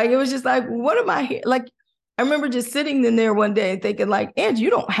 Like, it was just like, what am I here? Like, I remember just sitting in there one day and thinking like, Ange, you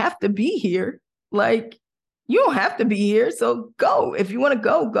don't have to be here. Like, you don't have to be here. So go. If you want to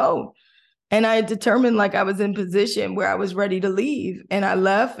go, go. And I determined like I was in position where I was ready to leave. And I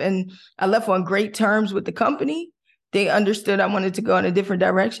left on great terms with the company. They understood I wanted to go in a different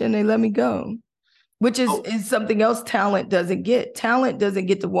direction. They let me go, which is something else talent doesn't get. Talent doesn't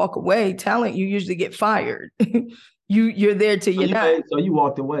get to walk away. Talent, you usually get fired. You're there till you're not. So you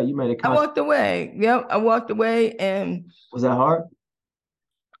walked away. You made a I walked away. Yep, I walked away. And was that hard?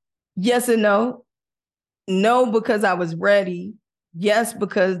 Yes and no. No, because I was ready. Yes,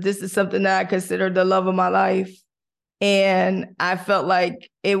 because this is something that I consider the love of my life. And I felt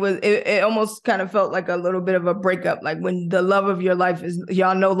like it almost kind of felt like a little bit of a breakup. Like when the love of your life is,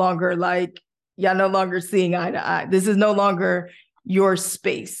 y'all no longer seeing eye to eye. This is no longer your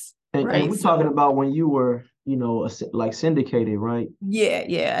space. Right? And we're talking about when you were, like syndicated, right?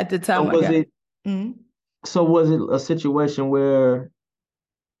 Yeah. At the time, So was it a situation where,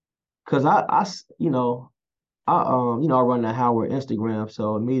 because I run the Howard Instagram,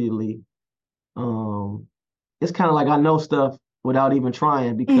 so immediately, it's kind of like I know stuff without even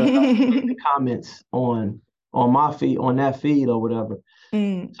trying because I make the comments on my feed, on that feed or whatever.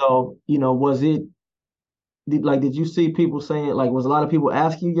 So, was it, did you see people saying, like, was a lot of people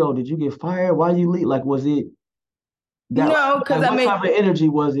asking you, yo, did you get fired? Why you leave? Like, was it that? No, because what type of energy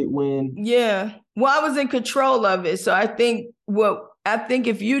was it when? Yeah, well, I was in control of it. So I think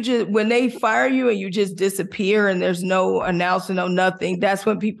if you just, when they fire you and you just disappear and there's no announcement, no nothing, that's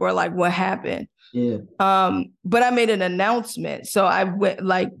when people are like, what happened? Yeah. But I made an announcement. So I went,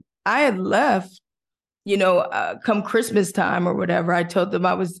 like, I had left, come Christmas time or whatever. I told them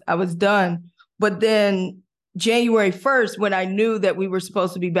I was done. But then January 1st, when I knew that we were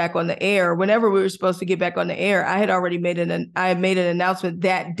supposed to be back on the air, whenever we were supposed to get back on the air, I had already made an announcement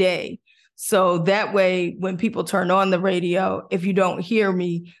that day. So that way, when people turn on the radio, if you don't hear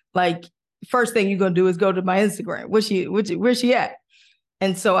me, like, first thing you're going to do is go to my Instagram. Where's she at?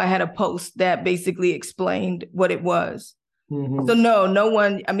 And so I had a post that basically explained what it was. Mm-hmm. So no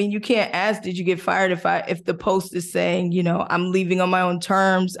one, I mean, you can't ask, did you get fired? If the post is saying, I'm leaving on my own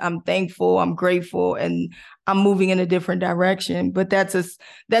terms, I'm thankful, I'm grateful, and I'm moving in a different direction. But that's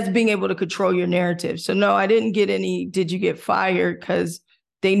being able to control your narrative. So no, I didn't get any, did you get fired? Because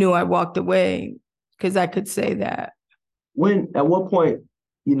they knew I walked away, because I could say that. At what point,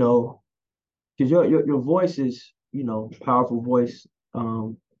 because your voice is, powerful voice.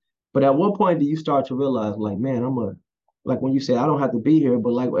 But at what point do you start to realize, like, man, like when you say, I don't have to be here,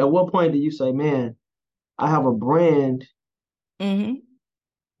 but like, at what point do you say, man, I have a brand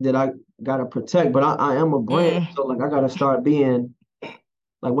that I got to protect, but I am a brand. So like, I got to start being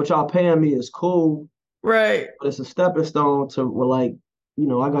like, what y'all paying me is cool. Right. But it's a stepping stone to, well, like,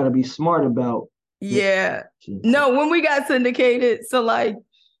 I got to be smart about. Yeah. No, when we got syndicated, so like,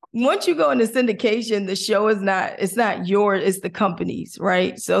 once you go into syndication, the show it's not yours, it's the company's,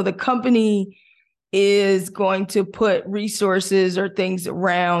 right? So the company is going to put resources or things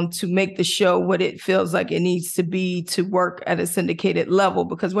around to make the show what it feels like it needs to be to work at a syndicated level.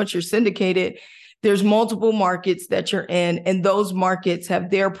 Because once you're syndicated, there's multiple markets that you're in, and those markets have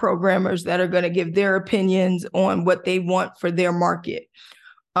their programmers that are going to give their opinions on what they want for their market.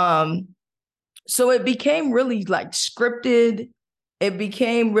 So it became really like scripted. It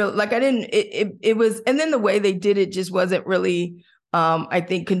became real, like it was, and then the way they did it just wasn't really, I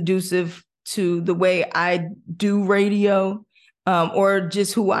think, conducive to the way I do radio, or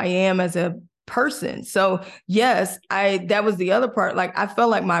just who I am as a person. So yes, that was the other part. Like, I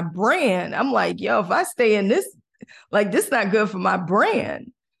felt like my brand, I'm like, yo, if I stay in this, like, this is not good for my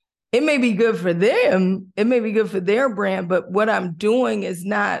brand. It may be good for them. It may be good for their brand, but what I'm doing is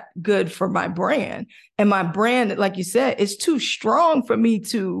not good for my brand. And my brand, like you said, is too strong for me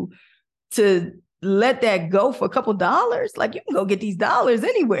to let that go for a couple dollars. Like, you can go get these dollars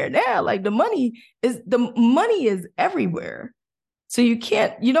anywhere now. Like, the money is everywhere. So you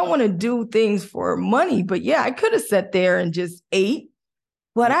don't want to do things for money. But yeah, I could have sat there and just ate,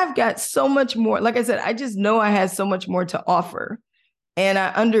 but I've got so much more. Like I said, I just know I had so much more to offer. And I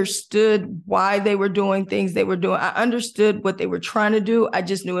understood why they were doing things they were doing. I understood what they were trying to do. I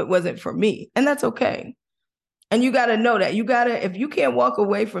just knew it wasn't for me. And that's okay. And you got to know that. If you can't walk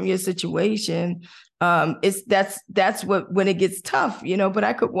away from your situation, that's what, when it gets tough, but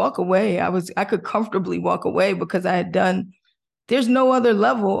I could walk away. I could comfortably walk away because I had done, there's no other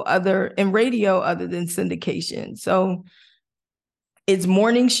level in radio other than syndication. So it's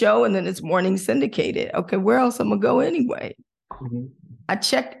morning show and then it's morning syndicated. Okay, where else I'm gonna go anyway? Mm-hmm. I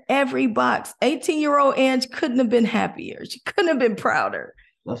checked every box. 18-year-old Ange couldn't have been happier. She couldn't have been prouder.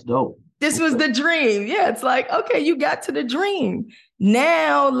 That's dope. This was the dream. Yeah, it's like, okay, you got to the dream.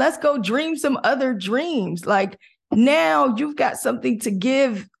 Now let's go dream some other dreams. Like now you've got something to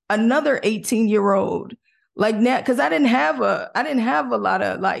give another 18-year-old. Like now, because I didn't have a lot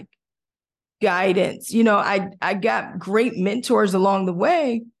of like guidance. I got great mentors along the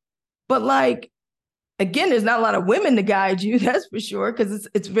way, but like again, there's not a lot of women to guide you, that's for sure, because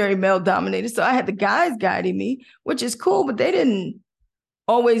it's very male dominated. So I had the guys guiding me, which is cool, but they didn't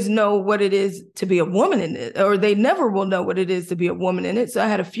always know what it is to be a woman in it, or they never will know what it is to be a woman in it. So I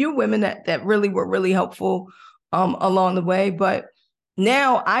had a few women that really were really helpful along the way. But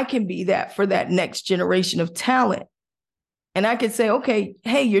now I can be that for that next generation of talent. And I could say, okay,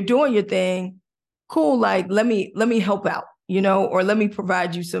 hey, you're doing your thing. Cool. Like, let me help out, or let me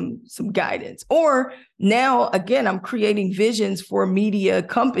provide you some guidance. Or now, again, I'm creating visions for media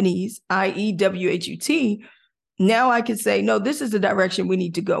companies, i.e. WHUT. Now I can say, no, this is the direction we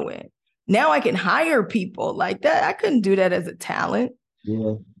need to go in. Now I can hire people like that. I couldn't do that as a talent.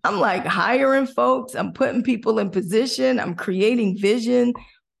 Yeah. I'm like hiring folks. I'm putting people in position. I'm creating vision,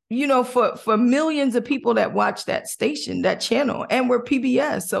 for millions of people that watch that station, that channel. And we're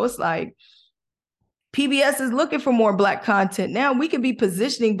PBS. So it's like PBS is looking for more Black content. Now we could be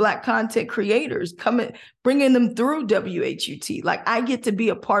positioning Black content creators, bringing them through WHUT. Like I get to be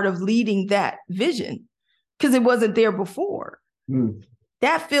a part of leading that vision, because it wasn't there before.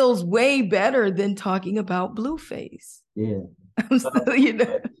 That feels way better than talking about Blueface. Yeah.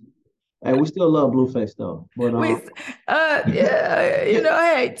 Hey, we still love Blueface though. But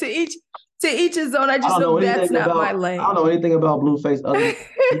hey, to each his own. I just know that's not my lane. I don't know anything about Blueface other than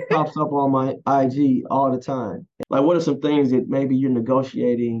he pops up on my IG all the time. Like, what are some things that maybe you're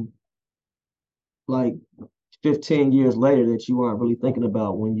negotiating like 15 years later that you aren't really thinking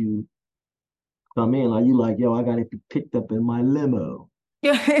about when you come in? Like, you like, yo, I got to be picked up in my limo.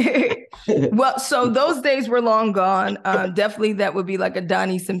 Well, so those days were long gone. Definitely that would be like a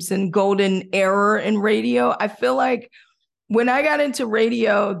Donnie Simpson golden era in radio. I feel like when I got into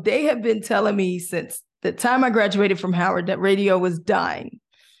radio, they have been telling me since the time I graduated from Howard that radio was dying.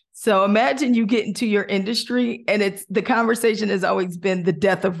 So imagine you get into your industry and the conversation has always been the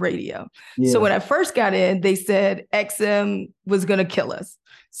death of radio. Yeah. So when I first got in, they said XM was going to kill us.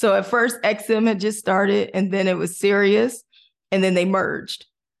 So at first XM had just started and then it was Sirius and then they merged.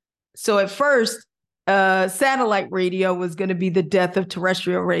 So at first satellite radio was going to be the death of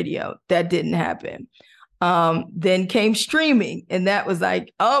terrestrial radio. That didn't happen. Then came streaming and that was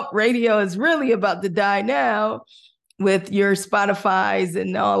like, oh, radio is really about to die now with your Spotify's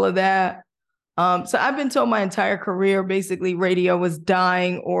and all of that. So I've been told my entire career, basically radio was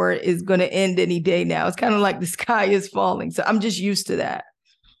dying or is going to end any day now. It's kind of like the sky is falling. So I'm just used to that.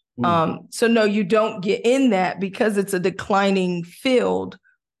 So no, you don't get in that because it's a declining field.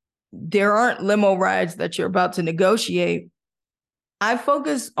 There aren't limo rides that you're about to negotiate. I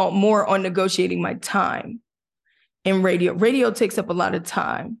focus more on negotiating my time in radio. Radio takes up a lot of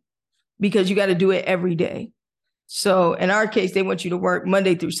time because you got to do it every day. So in our case, they want you to work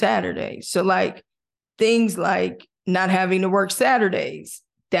Monday through Saturday. So like things like not having to work Saturdays,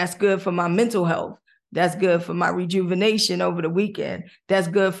 that's good for my mental health. That's good for my rejuvenation over the weekend. That's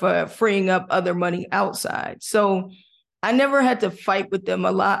good for freeing up other money outside. So I never had to fight with them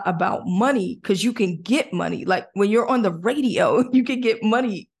a lot about money because you can get money. Like when you're on the radio, you can get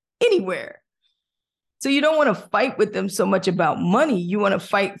money anywhere. So you don't want to fight with them so much about money. You want to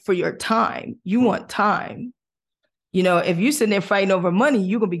fight for your time. You want time. If you're sitting there fighting over money,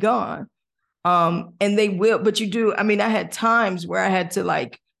 you're going to be gone. And they will, but you do. I mean, I had times where I had to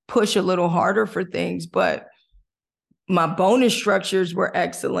like push a little harder for things, but my bonus structures were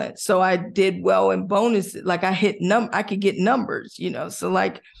excellent. So I did well in bonuses. Like I could get numbers, so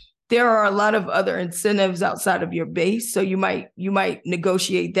like there are a lot of other incentives outside of your base. So you might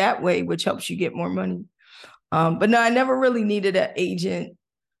negotiate that way, which helps you get more money. But no, I never really needed an agent.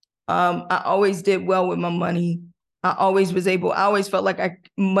 I always did well with my money. I always felt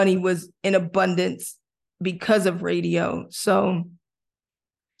like money was in abundance because of radio. So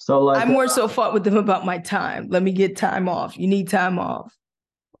like, I more so fought with them about my time. Let me get time off. You need time off.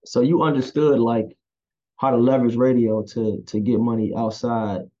 So you understood like how to leverage radio to get money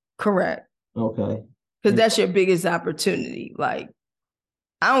outside. Correct. Okay. Because that's your biggest opportunity. Like,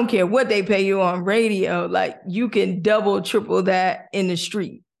 I don't care what they pay you on radio. Like you can double, triple that in the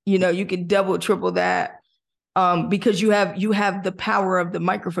street. You can double, triple that because you have the power of the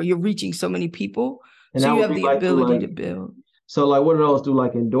microphone. You're reaching so many people. And so you have the ability to build. So like, what are those through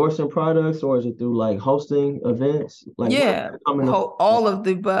like endorsing products or is it through like hosting events? Like all of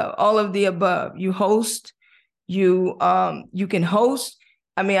the above. You host, you can host,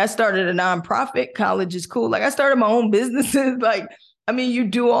 I started a nonprofit. College is cool. Like I started my own businesses. Like, you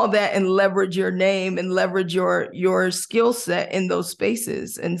do all that and leverage your name and leverage your skill set in those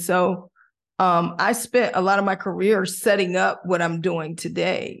spaces. And so I spent a lot of my career setting up what I'm doing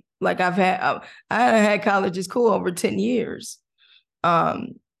today. Like I had college is cool over 10 years. I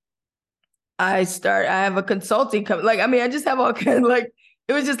have a consulting company. Like, I just have all kinds, like,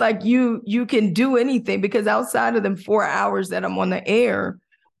 it was just like, you can do anything, because outside of them 4 hours that I'm on the air,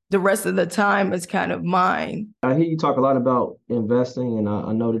 the rest of the time is kind of mine. I hear you talk a lot about investing, and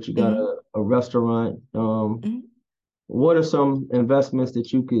I know that you got a restaurant. What are some investments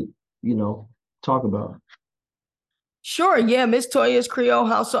that you could, talk about? Sure. Yeah. Miss Toya's Creole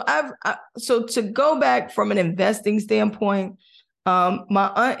House. So so to go back from an investing standpoint,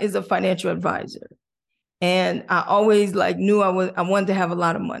 my aunt is a financial advisor, and I always knew I wanted to have a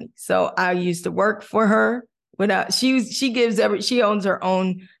lot of money. So I used to work for her she owns her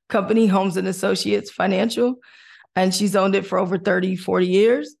own company, Homes and Associates Financial, and she's owned it for over 30, 40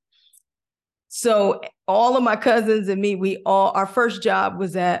 years. So all of my cousins and me, our first job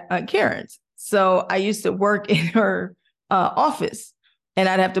was at Aunt Karen's. So I used to work in her office, and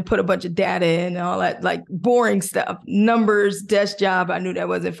I'd have to put a bunch of data in and all that, like boring stuff, numbers, desk job. I knew that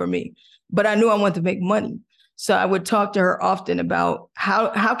wasn't for me, but I knew I wanted to make money. So I would talk to her often about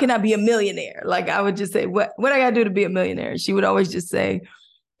how can I be a millionaire? Like I would just say, what I got to do to be a millionaire? She would always just say,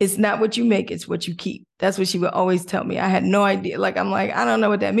 it's not what you make, it's what you keep. That's what she would always tell me. I had no idea. Like, I'm like, I don't know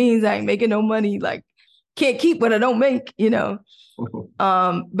what that means. I ain't making no money. Like, can't keep what I don't make,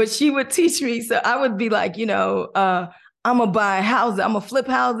 But she would teach me. So I would be like, I'm going to buy houses. I'm going to flip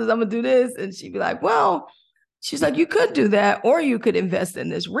houses. I'm going to do this. And she'd be like, well, she's like, you could do that, or you could invest in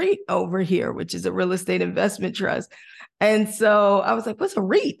this REIT over here, which is a real estate investment trust. And so I was like, what's a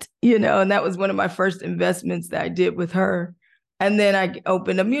REIT? And that was one of my first investments that I did with her. And then I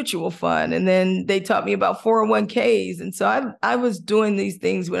opened a mutual fund, and then they taught me about 401ks. And so I was doing these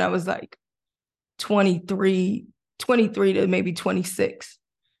things when I was like 23 to maybe 26.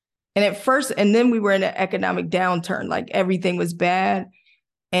 And at first, and then we were in an economic downturn, like everything was bad.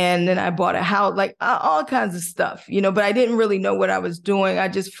 And then I bought a house, like all kinds of stuff, but I didn't really know what I was doing. I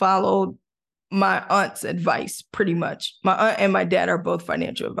just followed my aunt's advice pretty much. My aunt and my dad are both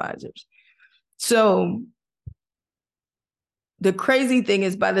financial advisors. So the crazy thing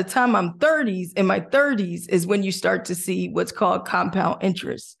is, by the time I'm in my 30s is when you start to see what's called compound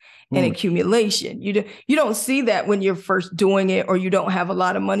interest and accumulation. You don't see that when you're first doing it, or you don't have a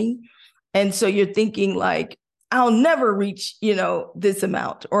lot of money. And so you're thinking like, I'll never reach, this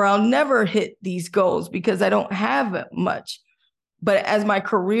amount, or I'll never hit these goals because I don't have much. But as my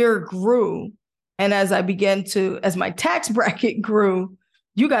career grew, and as my tax bracket grew,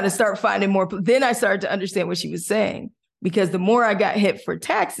 you got to start finding more. Then I started to understand what she was saying, because the more I got hit for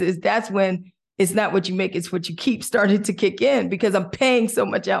taxes, that's when it's not what you make, it's what you keep started to kick in, because I'm paying so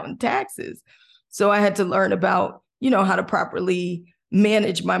much out in taxes. So I had to learn about, how to properly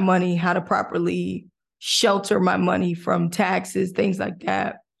manage my money, how to properly shelter my money from taxes, things like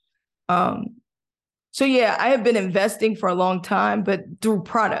that. So yeah, I have been investing for a long time, but through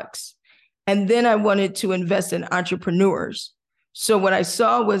products. And then I wanted to invest in entrepreneurs. So what I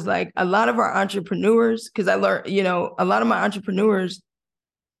saw was like a lot of our entrepreneurs, because I learned, a lot of my entrepreneurs,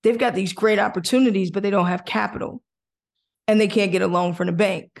 they've got these great opportunities, but they don't have capital, and they can't get a loan from the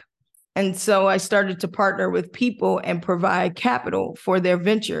bank. And so I started to partner with people and provide capital for their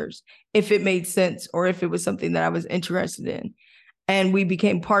ventures, if it made sense, or if it was something that I was interested in. And we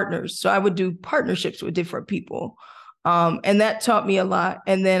became partners. So I would do partnerships with different people. And that taught me a lot.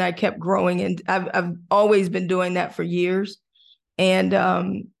 And then I kept growing, and I've always been doing that for years. And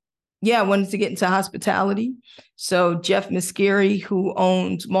I wanted to get into hospitality. So Jeff Miscary, who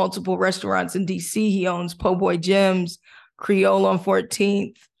owns multiple restaurants in DC, he owns Po' Boy Jim's, Creole on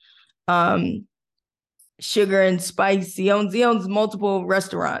 14th, Sugar and Spice. He owns multiple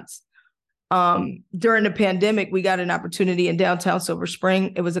restaurants. During the pandemic, we got an opportunity in downtown Silver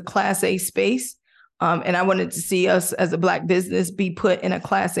Spring. It was a Class A space. And I wanted to see us as a Black business be put in a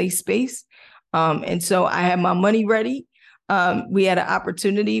Class A space. And so I had my money ready. We had an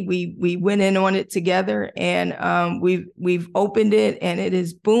opportunity. We went in on it together, and we've opened it, and it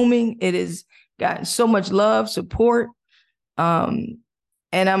is booming. It has gotten so much love, support.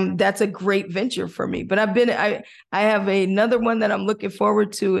 And that's a great venture for me. But I have another one that I'm looking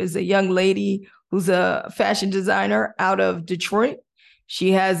forward to, is a young lady who's a fashion designer out of Detroit.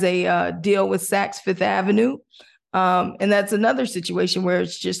 She has a deal with Saks Fifth Avenue. And that's another situation where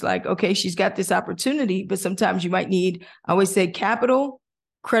it's just like, okay, she's got this opportunity, but sometimes you might need, I always say, capital,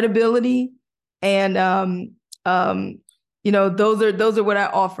 credibility, and those are what I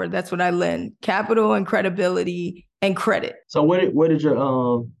offer. That's what I lend: capital and credibility and credit. So where did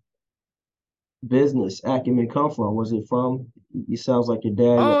your business acumen come from? Was it from? It sounds like your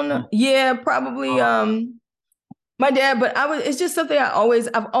dad. Oh no, yeah, probably my dad. But it's just something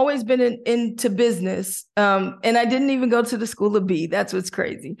I've always been into business. And I didn't even go to the school of B. That's what's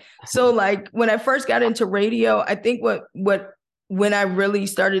crazy. So like when I first got into radio, I think when I really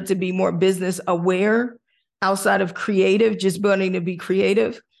started to be more business aware outside of creative, just wanting to be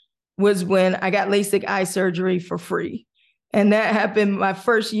creative, was when I got LASIK eye surgery for free. And that happened my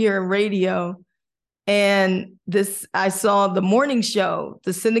first year in radio. And I saw the morning show,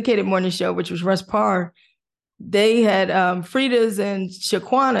 the syndicated morning show, which was Russ Parr. They had Frida's and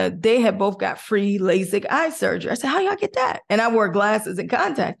Shaquana. They had both got free LASIK eye surgery. I said, how y'all get that? And I wore glasses and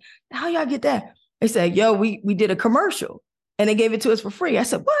contacts. How y'all get that? They said, yo, we did a commercial and they gave it to us for free. I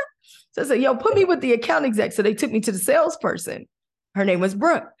said, what? So I said, yo, put me with the account exec. So they took me to the salesperson. Her name was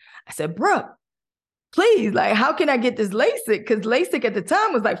Brooke. I said, Brooke, please, like, how can I get this LASIK? Because LASIK at the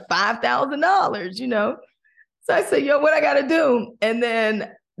time was like $5,000, So I said, yo, what I got to do? And then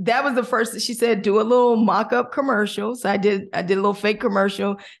that was the first, she said, do a little mock-up commercial. So I did a little fake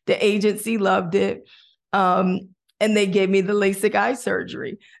commercial. The agency loved it. And they gave me the LASIK eye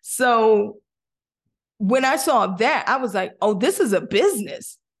surgery. So when I saw that, I was like, oh, this is a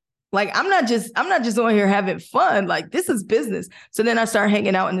business. Like, I'm not just on here having fun. Like, this is business. So then I started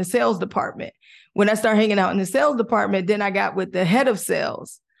hanging out in the sales department. When I started hanging out in the sales department, then I got with the head of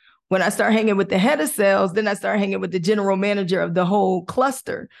sales. When I started hanging with the head of sales, then I started hanging with the general manager of the whole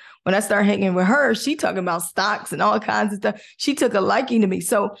cluster. When I started hanging with her, she talking about stocks and all kinds of stuff. She took a liking to me.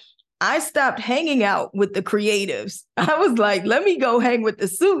 So I stopped hanging out with the creatives. I was like, let me go hang with the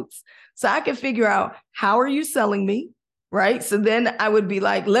suits so I can figure out, how are you selling me? Right. So then I would be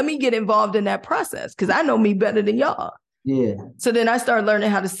like, let me get involved in that process because I know me better than y'all. Yeah. So then I started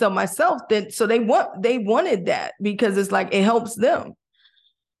learning how to sell myself. So they wanted that because it's like, it helps them.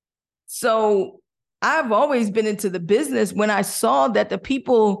 So I've always been into the business when I saw that the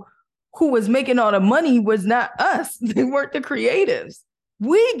people who was making all the money was not us. They weren't the creatives.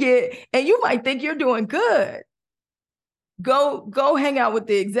 And you might think you're doing good. Go hang out with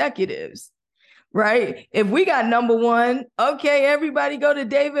the executives. Right? If we got number one, okay, everybody go to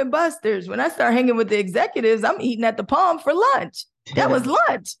Dave and Buster's. When I start hanging with the executives, I'm eating at the Palm for lunch. That was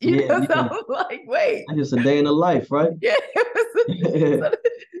lunch. You know? So I'm like, wait. Just a day in the life, right? Yeah.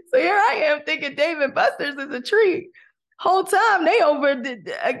 So here I am thinking Dave and Buster's is a treat. Whole time they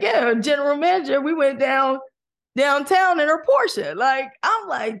again, general manager, we went downtown in her Porsche. Like, I'm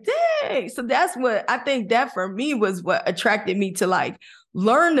like, dang. So that's what I think that for me was what attracted me to like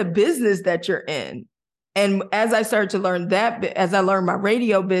learn the business that you're in. And as I started to learn that, as I learned my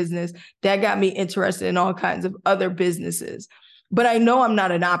radio business, that got me interested in all kinds of other businesses. But I know I'm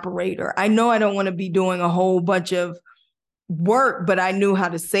not an operator. I know I don't want to be doing a whole bunch of work, but I knew how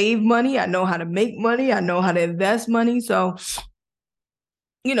to save money. I know how to make money. I know how to invest money. So,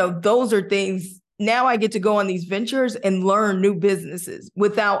 those are things. Now I get to go on these ventures and learn new businesses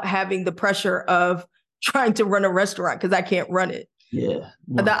without having the pressure of trying to run a restaurant because I can't run it. Yeah.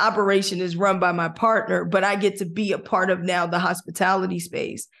 No. The operation is run by my partner, but I get to be a part of now the hospitality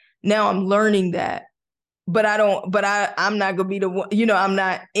space. Now I'm learning that, but I'm not going to be the one, I'm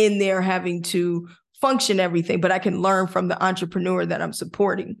not in there having to function everything, but I can learn from the entrepreneur that I'm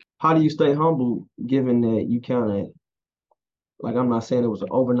supporting. How do you stay humble given that you kind of, like, I'm not saying it was an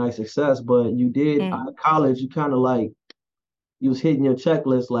overnight success, but you did out of college, you kind of like, you was hitting your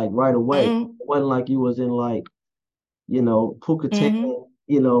checklist like right away. It wasn't like you was in like, Pucatine,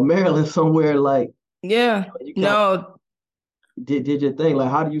 Maryland somewhere like. Yeah, no. Did your thing. Like,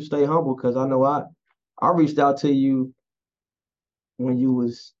 how do you stay humble? Because I know I reached out to you when you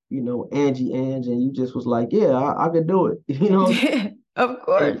was, Angie, and you just was like, yeah, I could do it. Yeah, of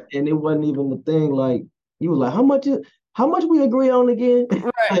course. And it wasn't even the thing. Like, you was like, how much we agree on again?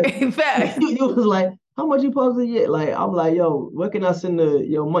 Right. Like, in fact, you was like, how much you supposed to get? Like, I'm like, yo, what can I send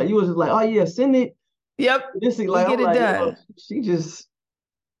your money? You was just like, oh yeah, send it. Yep. This is like, get it done. She just.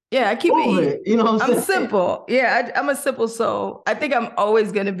 Yeah, I keep it easy. You know what I'm saying? I'm simple. Yeah, I'm a simple soul. I think I'm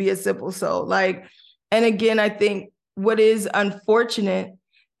always going to be a simple soul. Like, and again, I think what is unfortunate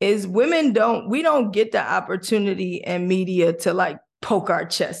is we don't get the opportunity in media to like poke our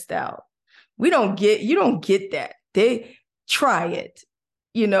chest out. You don't get that. They try it,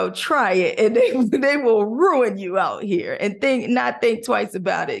 try it, and they will ruin you out here and not think twice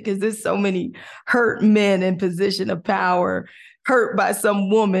about it because there's so many hurt men in position of power, hurt by some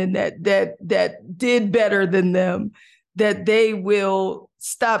woman that did better than them, that they will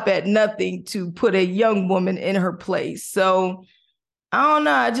stop at nothing to put a young woman in her place. So I don't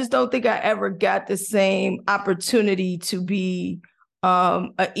know. I just don't think I ever got the same opportunity to be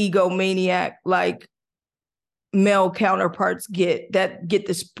an egomaniac like male counterparts get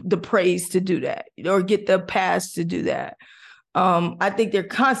the praise to do that or get the pass to do that. I think they're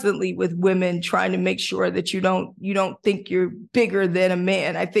constantly with women trying to make sure that you don't think you're bigger than a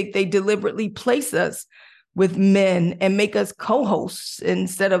man. I think they deliberately place us with men and make us co-hosts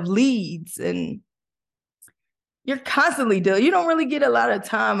instead of leads. And you're constantly you don't really get a lot of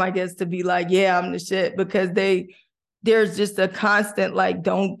time, I guess, to be like, yeah, I'm the shit, because there's just a constant like,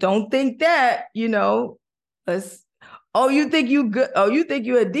 don't think that, you think you good, you think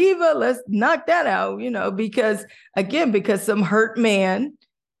you a diva, let's knock that out, because some hurt man,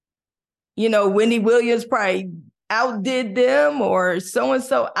 Wendy Williams probably outdid them, or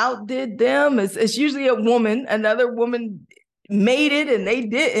so-and-so outdid them. It's usually a woman, another woman made it and they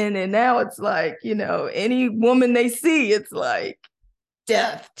didn't. And now it's like, any woman they see, it's like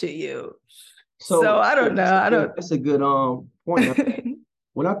death to you. So I don't know. That's a good point.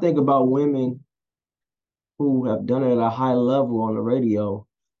 When I think about women who have done it at a high level on the radio,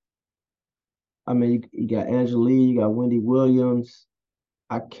 I mean, you got Angela Lee, you got Wendy Williams.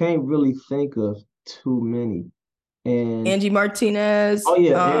 I can't really think of too many. And Angie Martinez. Oh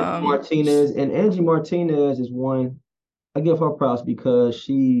yeah, Angie Martinez. And Angie Martinez is one, I give her props because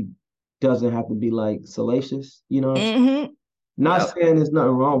she doesn't have to be like salacious, Mm-hmm. Not saying there's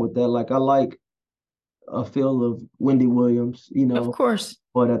nothing wrong with that. Like I like a feel of Wendy Williams, Of course.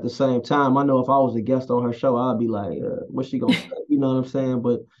 But at the same time, I know if I was a guest on her show, I'd be like, what's she gonna say? You know what I'm saying?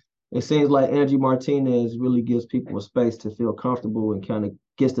 But it seems like Angie Martinez really gives people a space to feel comfortable and kind of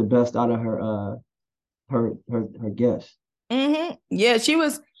gets the best out of her guests. Mm-hmm. Yeah, she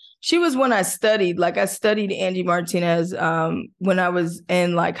was when I studied. Like I studied Angie Martinez when I was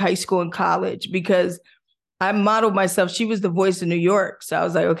in like high school and college, because I modeled myself. She was the voice of New York. So I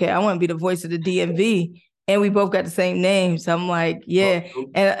was like, okay, I want to be the voice of the DMV. And we both got the same name. So I'm like, yeah.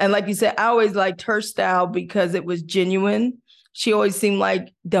 And like you said, I always liked her style because it was genuine. She always seemed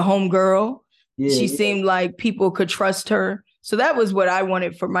like the homegirl. Yeah, she seemed like people could trust her. So that was what I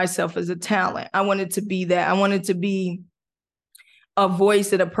wanted for myself as a talent. I wanted to be that. I wanted to be a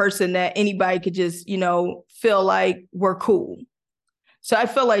voice and a person that anybody could just, feel like we're cool. So I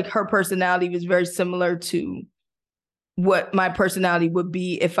feel like her personality was very similar to what my personality would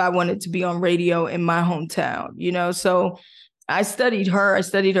be if I wanted to be on radio in my hometown, So I studied her. I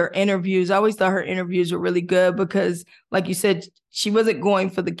studied her interviews. I always thought her interviews were really good because, like you said, she wasn't going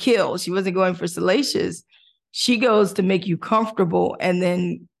for the kill. She wasn't going for salacious. She goes to make you comfortable and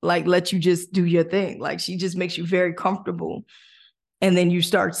then like let you just do your thing. Like she just makes you very comfortable. And then you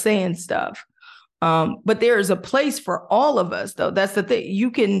start saying stuff. But there is a place for all of us, though. That's the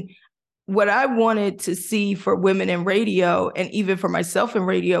thing. What I wanted to see for women in radio and even for myself in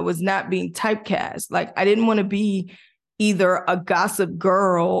radio was not being typecast. Like I didn't want to be either a gossip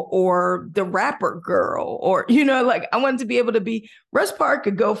girl or the rapper girl or, like I wanted to be able to be, Russ Park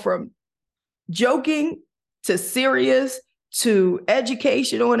could go from joking to serious to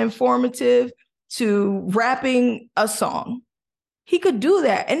educational and informative to rapping a song. He could do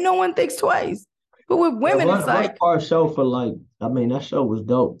that and no one thinks twice. But with women, it's like our show for like, I mean, that show was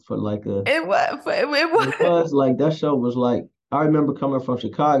dope for like it was like that show was like, I remember coming from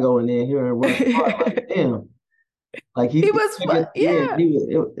Chicago and then hearing Russ Park, like, damn. Like he was fun. Yeah.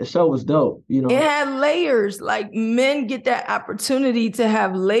 The show was dope, It had layers. Like men get that opportunity to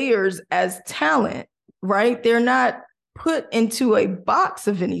have layers as talent, right? They're not put into a box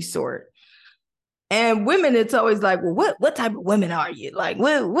of any sort. And women, it's always like, well, what type of women are you? Like,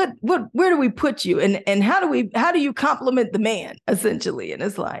 where do we put you? And how do you compliment the man, essentially? And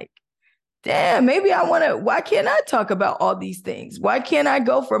it's like, damn, maybe why can't I talk about all these things? Why can't I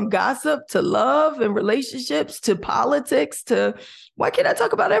go from gossip to love and relationships to politics why can't I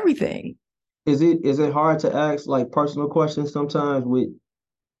talk about everything? Is it hard to ask like personal questions sometimes with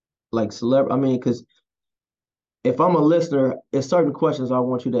like celebrity? I mean, because if I'm a listener, there's certain questions I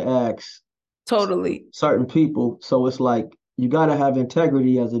want you to ask. Totally. Certain people. So it's like, you got to have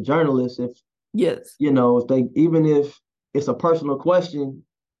integrity as a journalist. Yes. Even if it's a personal question,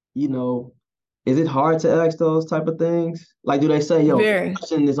 is it hard to ask those type of things? Like, do they say, the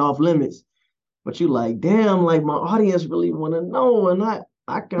question is off limits, but you like, damn, like my audience really want to know. And I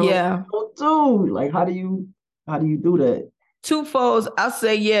kind of know too. Like, how do you do that? Twofolds, I'll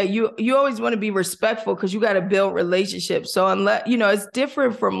say, you always want to be respectful because you got to build relationships. So unless, it's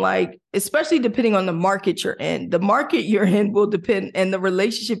different from like, especially depending on the market you're in. The market you're in will depend, and the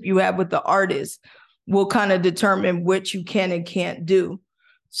relationship you have with the artist will kind of determine what you can and can't do.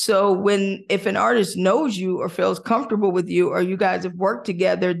 So if an artist knows you or feels comfortable with you, or you guys have worked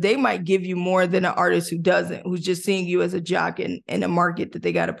together, they might give you more than an artist who doesn't, who's just seeing you as a jock in a market that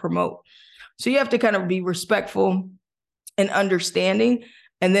they got to promote. So you have to kind of be respectful and understanding.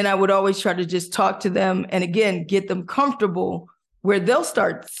 And then I would always try to just talk to them and, again, get them comfortable where they'll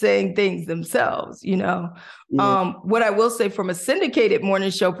start saying things themselves, you know. Yeah. What I will say from a syndicated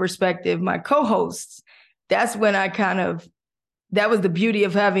morning show perspective, my co-hosts, that's when that was the beauty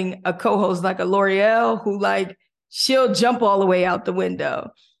of having a co-host like a L'Oreal, who she'll jump all the way out the window.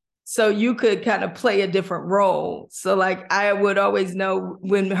 So you could kind of play a different role. So I would always know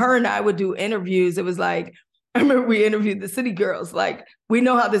when her and I would do interviews, it was like, I remember we interviewed the City Girls. We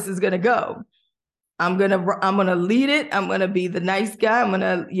know how this is going to go. I'm going to lead it. I'm going to be the nice guy. I'm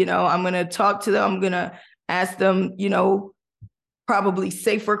going to talk to them. I'm going to ask them, probably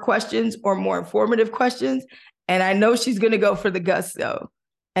safer questions or more informative questions. And I know she's going to go for the gusto.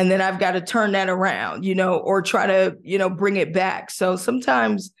 And then I've got to turn that around, or try to, bring it back. So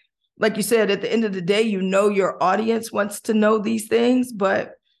sometimes, like you said, at the end of the day, your audience wants to know these things,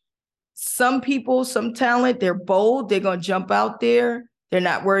 but some people, some talent, they're bold. They're going to jump out there. They're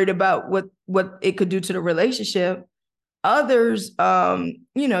not worried about what it could do to the relationship. Others,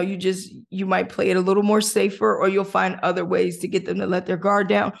 you might play it a little more safer, or you'll find other ways to get them to let their guard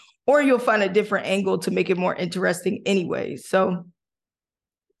down, or you'll find a different angle to make it more interesting anyway. So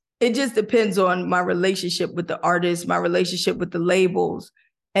it just depends on my relationship with the artist, my relationship with the labels.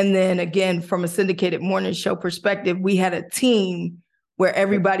 And then again, from a syndicated morning show perspective, we had a team where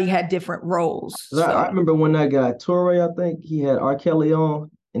everybody had different roles. So. I remember when that guy, Torre, I think he had R. Kelly on,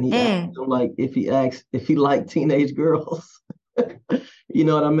 and he asked him if he liked teenage girls. You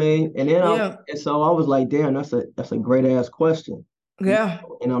know what I mean? And then so I was like, damn, that's a great ass question. Yeah.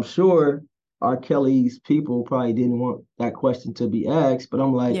 And I'm sure R. Kelly's people probably didn't want that question to be asked, but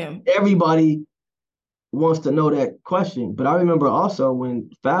I'm like, everybody wants to know that question. But I remember also when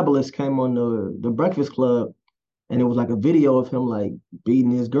Fabulous came on the Breakfast Club, and it was like a video of him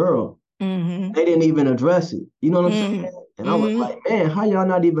beating his girl. Mm-hmm. They didn't even address it. You know what I'm saying? And I was like, man, how y'all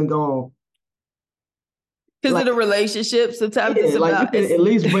not even going? Because of the relationship, sometimes it's about. You can at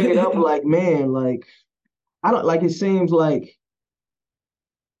least bring it up, man, I don't it seems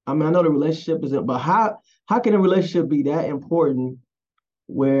I know the relationship isn't, but how can a relationship be that important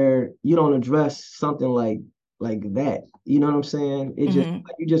where you don't address something like that? You know what I'm saying? It just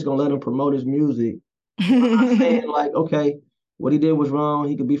you're just gonna let him promote his music. I'm not saying okay, what he did was wrong,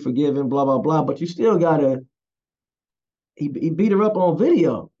 he could be forgiven, blah blah blah, but you still gotta. He beat her up on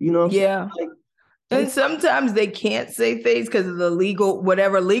video. You know what I'm saying? And sometimes they can't say things because of the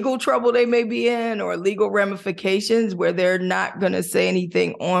whatever legal trouble they may be in, or legal ramifications, where they're not going to say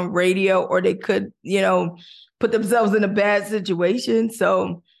anything on radio, or they could, put themselves in a bad situation.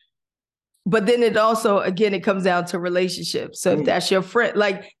 So, but then it also, again, it comes down to relationships. So if that's your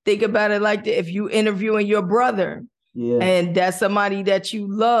friend, think about it if you interviewing your brother, and that's somebody that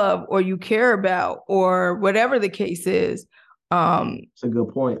you love or you care about, or whatever the case is. That's a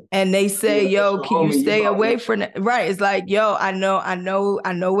good point. And they say, yo, can you stay away from that? Right. It's like, yo, I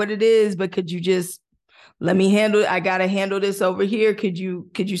know what it is, but could you just let me handle it? I got to handle this over here. Could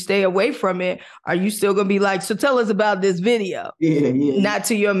you stay away from it? Are you still going to be so tell us about this video? Yeah. Not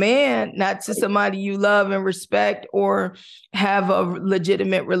to your man, not to somebody you love and respect or have a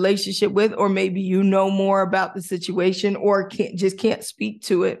legitimate relationship with, or maybe you know more about the situation or can't speak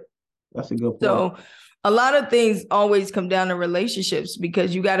to it. That's a good point. So a lot of things always come down to relationships,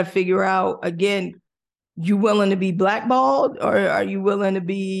 because you got to figure out, again, you willing to be blackballed, or are you willing to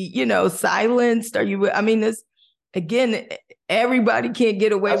be, silenced? Again, everybody can't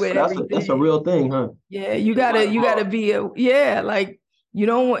get away with everything. That's a real thing, huh? Yeah. You gotta be you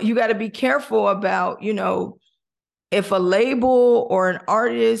gotta be careful about, if a label or an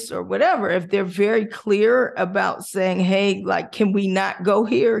artist or whatever, if they're very clear about saying, hey, can we not go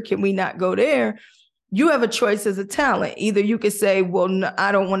here? Can we not go there? You have a choice as a talent. Either you could say, well, no,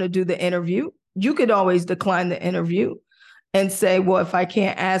 I don't want to do the interview. You could always decline the interview and say, well, if I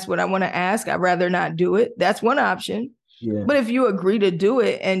can't ask what I want to ask, I'd rather not do it. That's one option. Yeah. But if you agree to do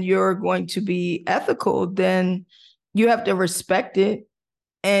it and you're going to be ethical, then you have to respect it.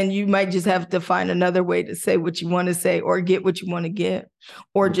 And you might just have to find another way to say what you want to say, or get what you want to get,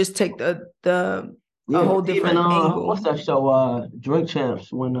 or just take a whole different angle. What's that show? Drink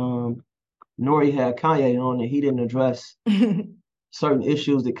Champs, when Nori had Kanye on, and he didn't address certain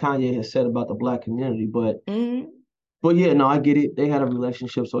issues that Kanye had said about the Black community. But yeah, no, I get it. They had a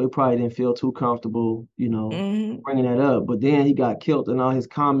relationship, so he probably didn't feel too comfortable, bringing that up. But then he got killed in all his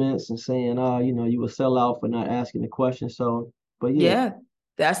comments and saying, you a sellout for not asking the question. So, but yeah.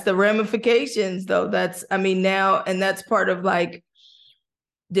 That's the ramifications, though. Now, and that's part of like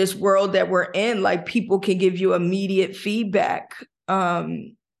this world that we're in. Like, people can give you immediate feedback,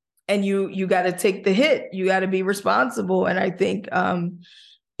 and you got to take the hit. You got to be responsible. And I think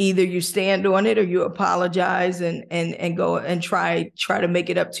either you stand on it or you apologize and go and try to make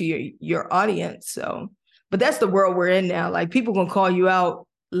it up to your audience. So, but that's the world we're in now. Like, people gonna call you out,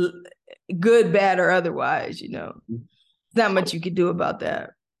 good, bad, or otherwise. Not much you can do about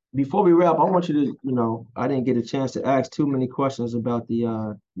that. Before we wrap, I want you to, I didn't get a chance to ask too many questions about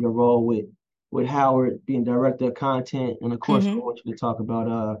the your role with Howard being director of content, and of course, I want you to talk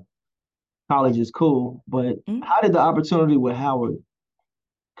about college is cool. But how did the opportunity with Howard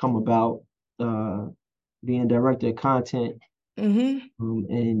come about, being director of content?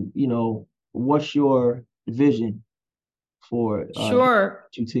 And what's your vision for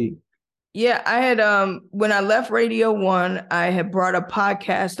UT? Yeah, I had when I left Radio One, I had brought a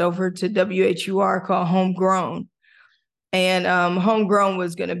podcast over to WHUR called Homegrown. And Homegrown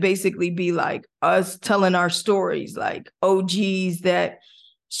was going to basically be like us telling our stories, like OGs that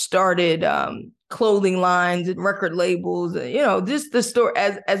started clothing lines and record labels, just the story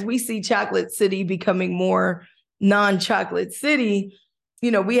as we see Chocolate City becoming more non-Chocolate City.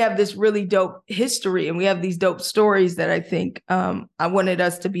 We have this really dope history and we have these dope stories that I think I wanted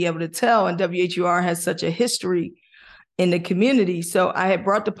us to be able to tell. And WHUR has such a history in the community. So I had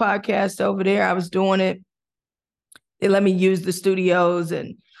brought the podcast over there. I was doing it. They let me use the studios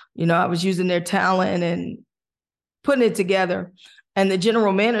and, I was using their talent and putting it together. And the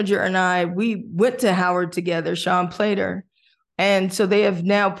general manager and I, we went to Howard together, Sean Plater. And so they have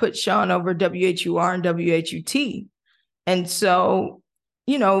now put Sean over WHUR and WHUT. And so,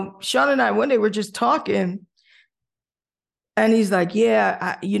 Sean and I, one day we're just talking and he's like,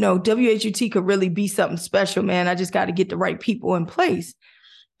 yeah, WHUT could really be something special, man. I just got to get the right people in place.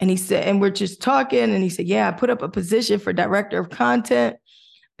 And he said, and we're just talking. And he said, yeah, I put up a position for director of content.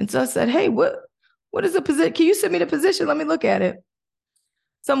 And so I said, hey, what is the position? Can you send me the position? Let me look at it.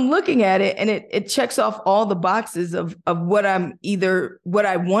 So I'm looking at it and it checks off all the boxes of what I'm what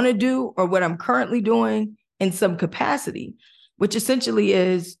I want to do or what I'm currently doing in some capacity, which essentially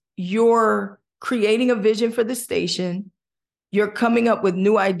is you're creating a vision for the station. You're coming up with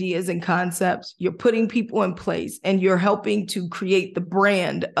new ideas and concepts. You're putting people in place and you're helping to create the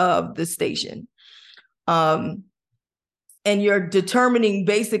brand of the station. And you're determining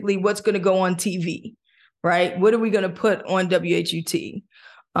basically what's going to go on TV, right? What are we going to put on WHUT?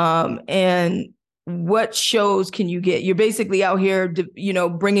 And what shows can you get? You're basically out here,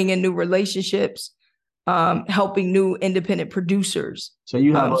 bringing in new relationships, helping new independent producers. So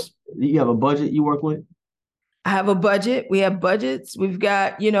you have a budget you work with? I have a budget. We have budgets. We've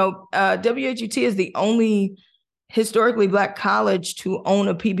got, WHUT is the only historically Black college to own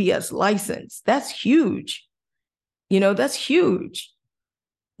a PBS license. That's huge. That's huge.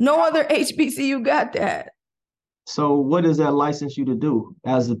 No other HBCU got that. So what does that license you to do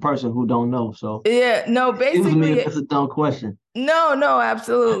as a person who don't know? So yeah, no, basically excuse me if that's a dumb question. No,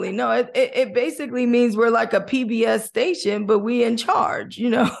 absolutely. No, it basically means we're like a PBS station, but we in charge,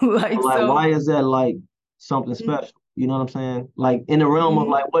 why is that like something special? You know what I'm saying? Like in the realm of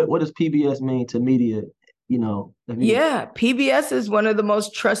like, what does PBS mean to media? Yeah, PBS is one of the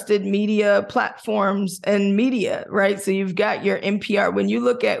most trusted media platforms and media, right? So you've got your NPR. When you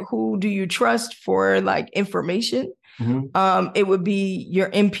look at who do you trust for like information, it would be your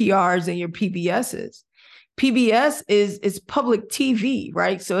NPRs and your PBSs. PBS is public TV,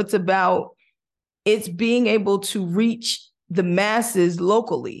 right? So it's being able to reach the masses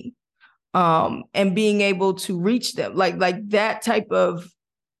locally, and being able to reach them like that type of.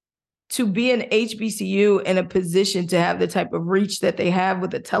 To be an HBCU in a position to have the type of reach that they have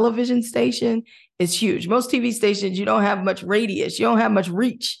with a television station is huge. Most TV stations, you don't have much radius, you don't have much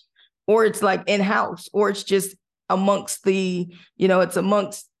reach, or it's like in-house, or it's just amongst the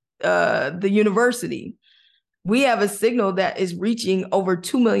university. We have a signal that is reaching over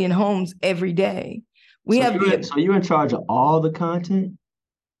 2 million homes every day. So you're in charge of all the content?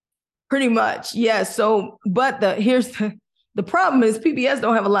 Pretty much, yeah. So, but the problem is PBS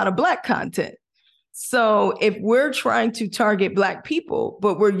don't have a lot of Black content. So if we're trying to target Black people,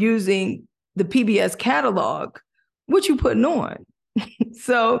 but we're using the PBS catalog, what you putting on?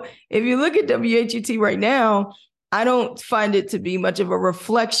 So if you look at WHUT right now, I don't find it to be much of a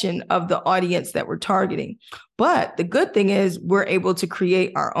reflection of the audience that we're targeting. But the good thing is we're able to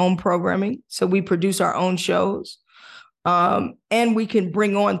create our own programming. So we produce our own shows. And we can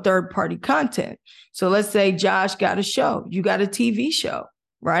bring on third-party content. So let's say Josh got a show, you got a TV show,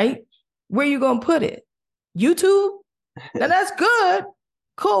 right? Where you gonna put it? YouTube? Now that's good,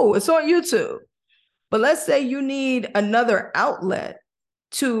 Cool, it's on YouTube. But let's say you need another outlet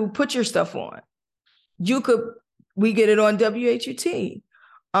to put your stuff on. We get it on WHUT.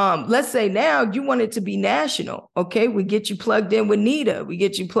 Let's say now you want it to be national. Okay, we get you plugged in with NETA. We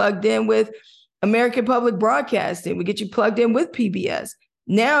get you plugged in with American Public Broadcasting. We get you plugged in with PBS.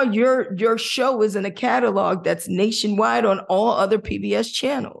 Now your show is in a catalog that's nationwide on all other PBS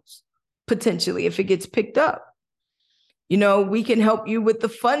channels, potentially, if it gets picked up. We can help you with the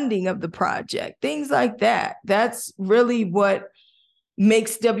funding of the project, things like that. That's really what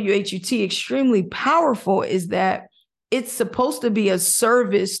makes WHUT extremely powerful, is that it's supposed to be a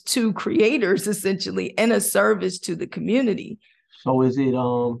service to creators, essentially, and a service to the community. So is it,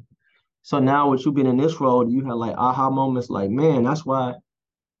 so now with you being in this role, you had like aha moments like, man, that's why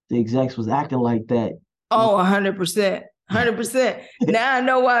the execs was acting like that. Oh, 100%. 100%. Now I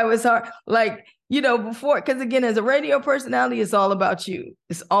know why it was hard. Like, before, because again, as a radio personality, it's all about you.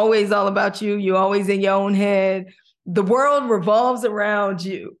 It's always all about you. You're always in your own head. The world revolves around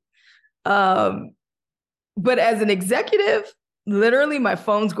you. But as an executive, literally my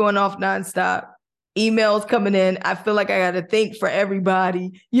phone's going off nonstop. Emails coming in. I feel like I got to think for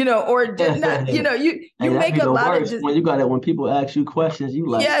everybody, or just not, you make a lot of when you got it, when people ask you questions, you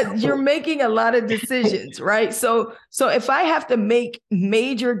like, yeah, you're making a lot of decisions, right? So if I have to make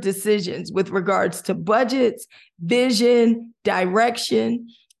major decisions with regards to budgets, vision, direction,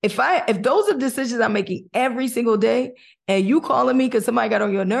 if those are decisions I'm making every single day, and you calling me because somebody got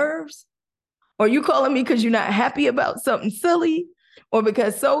on your nerves, or you calling me because you're not happy about something silly, or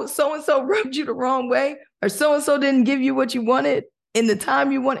because so-and-so rubbed you the wrong way, or so-and-so didn't give you what you wanted in the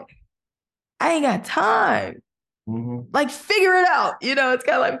time you wanted, I ain't got time. Mm-hmm. Like, figure it out. It's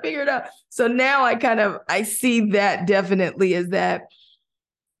kind of like, figure it out. So now I see that definitely as that.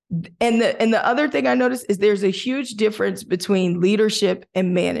 And the other thing I noticed is there's a huge difference between leadership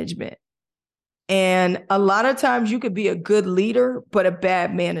and management. And a lot of times you could be a good leader, but a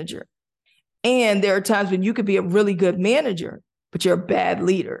bad manager. And there are times when you could be a really good manager, but you're a bad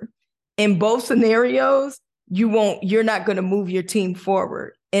leader. In both scenarios, you're not going to move your team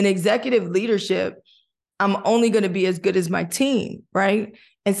forward. In executive leadership, I'm only going to be as good as my team, right?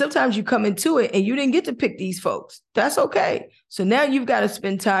 And sometimes you come into it and you didn't get to pick these folks. That's okay. So now you've got to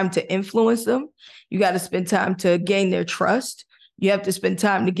spend time to influence them. You got to spend time to gain their trust. You have to spend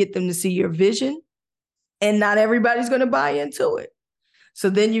time to get them to see your vision. And not everybody's going to buy into it. So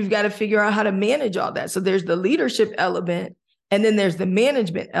then you've got to figure out how to manage all that. So there's the leadership element, and then there's the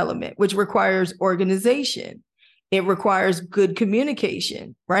management element, which requires organization. It requires good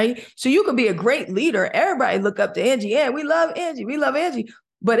communication, right? So you could be a great leader. Everybody look up to Angie. Yeah, we love Angie. We love Angie.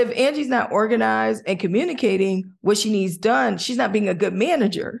 But if Angie's not organized and communicating what she needs done, she's not being a good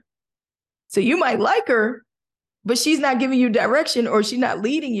manager. So you might like her, but she's not giving you direction, or she's not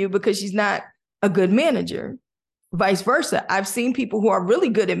leading you because she's not a good manager. Vice versa. I've seen people who are really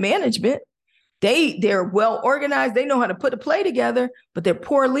good at management. They're well organized. They know how to put a play together, but they're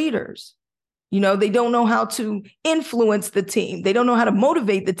poor leaders. They don't know how to influence the team. They don't know how to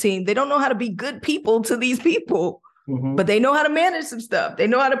motivate the team. They don't know how to be good people to these people, but they know how to manage some stuff. They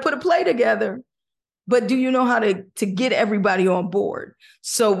know how to put a play together. But do you know how to get everybody on board?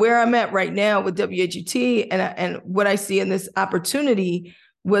 So where I'm at right now with WHUT and what I see in this opportunity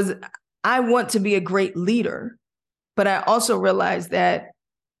was, I want to be a great leader, but I also realize that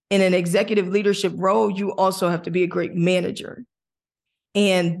in an executive leadership role, you also have to be a great manager.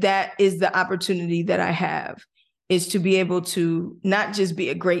 And that is the opportunity that I have, is to be able to not just be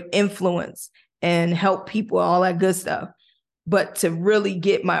a great influence and help people, all that good stuff, but to really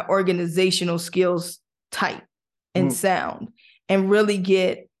get my organizational skills tight and sound, and really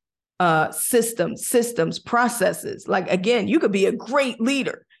get systems, processes. Like, again, you could be a great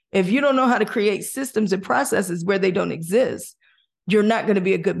leader. If you don't know how to create systems and processes where they don't exist, you're not going to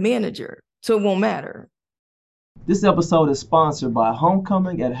be a good manager. So it won't matter. This episode is sponsored by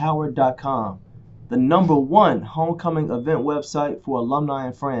homecoming@howard.com, the #1 homecoming event website for alumni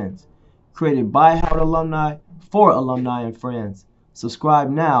and friends. Created by Howard alumni for alumni and friends. Subscribe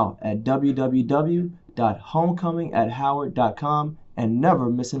now at www.homecoming@howard.com and never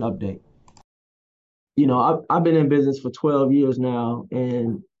miss an update. I've been in business for 12 years now,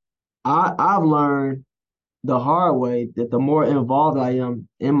 and I've learned the hard way that the more involved I am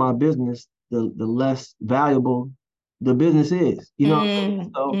in my business, the less valuable the business is. So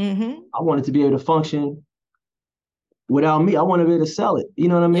I wanted to be able to function without me. I want to be able to sell it. You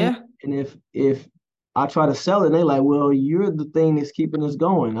know what I mean? Yeah. And if I try to sell it, they're like, well, you're the thing that's keeping us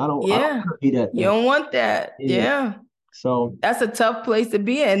going. I don't want to be that thing. You don't want that. Yeah. So that's a tough place to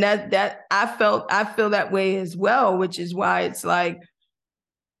be in. That I feel that way as well, which is why it's like,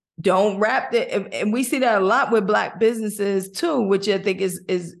 don't wrap it. And we see that a lot with Black businesses too, which I think is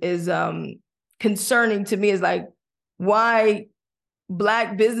concerning to me, is like, why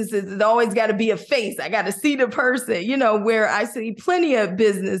Black businesses, it's always got to be a face. I got to see the person, you know, where I see plenty of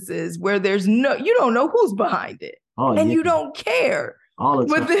businesses where you don't know who's behind it. And you don't care.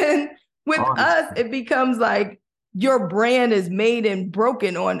 But then with us, it becomes like your brand is made and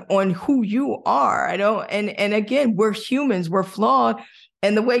broken on who you are. And again, we're humans, we're flawed.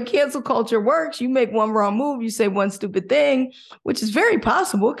 And the way cancel culture works, you make one wrong move, you say one stupid thing, which is very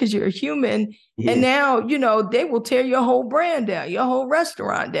possible because you're a human. Yeah. And now, you know, they will tear your whole brand down, your whole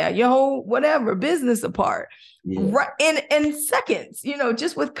restaurant down, your whole whatever business apart. Yeah. Right in seconds, you know,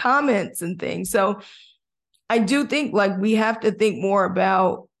 just with comments and things. So I do think like we have to think more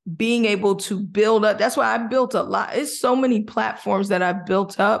about being able to build up. That's why I built a lot. It's so many platforms that I've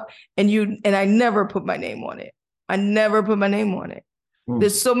built up and I never put my name on it. I never put my name on it.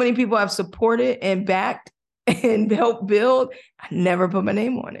 There's so many people I've supported and backed and helped build. I never put my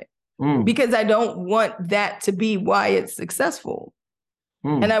name on it because I don't want that to be why it's successful.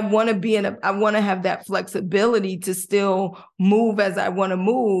 And I want to I want to have that flexibility to still move as I want to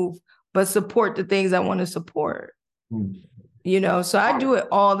move, but support the things I want to support. You know, so I do it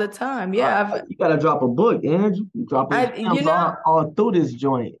all the time. Yeah. You got to drop a book, Andrew. All through this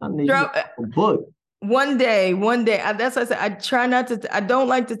joint. I need a book. One day, that's why I said, I don't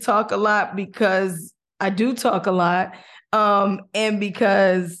like to talk a lot because I do talk a lot. And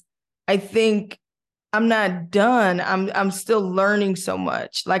because I think I'm not done. I'm still learning so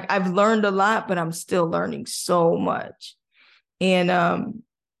much. Like I've learned a lot, but I'm still learning so much. And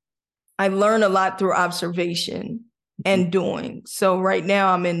I learn a lot through observation and doing. So right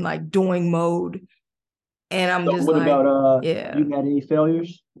now I'm in like doing mode. And I'm just what about you had any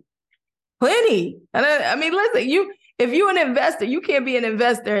failures? Plenty. And I mean, listen, if you're an investor, you can't be an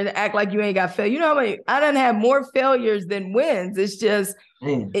investor and act like you ain't got failure. You know how many, I done have more failures than wins. It's just,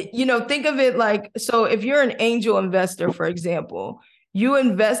 you know, think of it like, so if you're an angel investor, for example, you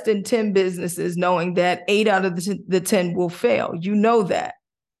invest in 10 businesses knowing that 8 out of the 10 will fail. You know that.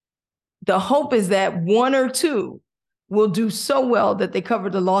 The hope is that 1 or 2 will do so well that they cover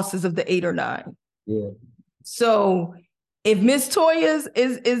the losses of the 8 or 9. Yeah. So if Miss Toya's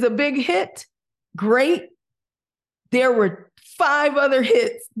is a big hit, great. There were 5 other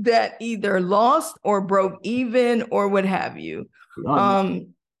hits that either lost or broke even or what have you.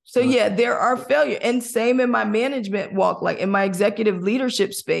 So yeah, there are failures. And same in my management walk, like in my executive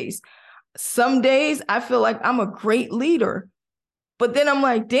leadership space. Some days I feel like I'm a great leader, but then I'm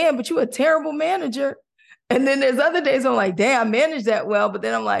like, damn, but you're a terrible manager. And then there's other days I'm like, dang, I managed that well. But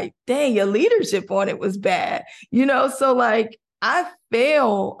then I'm like, dang, your leadership on it was bad. You know, so like I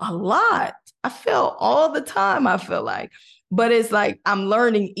fail a lot. I fail all the time, I feel like. But it's like I'm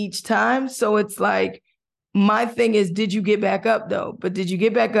learning each time. So it's like my thing is, did you get back up though? But did you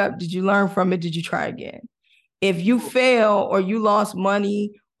get back up? Did you learn from it? Did you try again? If you fail or you lost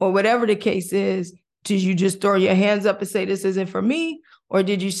money or whatever the case is, did you just throw your hands up and say, this isn't for me? Or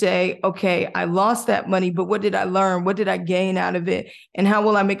did you say, okay, I lost that money, but what did I learn? What did I gain out of it? And how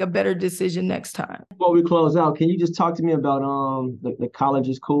will I make a better decision next time? Before we close out, can you just talk to me about the College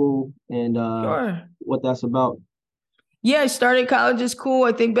is Cool and Sure. What that's about? Yeah, I started College is Cool,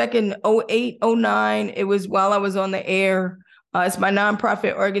 I think back in 08, 09. It was while I was on the air. It's my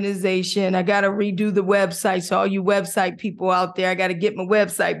nonprofit organization. I got to redo the website. So all you website people out there, I got to get my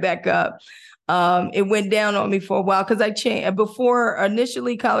website back up. It went down on me for a while because I changed. Before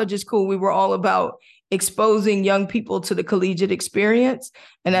initially College is Cool, we were all about exposing young people to the collegiate experience.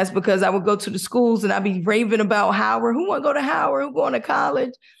 And that's because I would go to the schools and I'd be raving about Howard. Who want to go to Howard? Who going to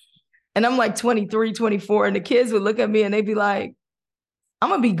college? And I'm like 23, 24. And the kids would look at me and they'd be like, I'm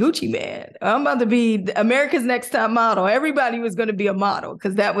going to be Gucci man. I'm about to be America's Next Top Model. Everybody was going to be a model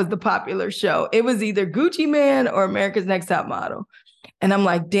because that was the popular show. It was either Gucci Man or America's Next Top Model. And I'm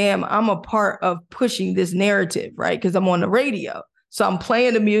like, damn, I'm a part of pushing this narrative, right? Because I'm on the radio. So I'm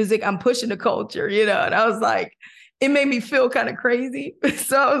playing the music, I'm pushing the culture, you know? And I was like, it made me feel kind of crazy.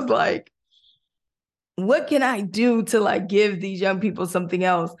 So I was like, what can I do to like give these young people something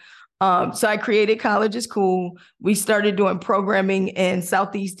else? So I created College is Cool. We started doing programming in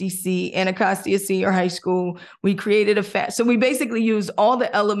Southeast DC, Anacostia Senior High School. We created so we basically used all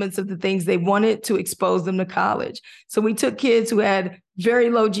the elements of the things they wanted to expose them to college. So we took kids who had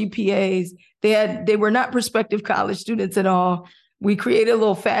very low GPAs. They were not prospective college students at all. We created a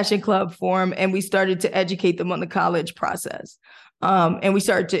little fashion club for them and we started to educate them on the college process. And we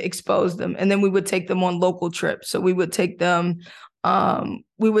started to expose them. And then we would take them on local trips. So we would take them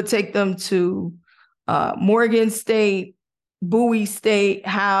to Morgan State, Bowie State,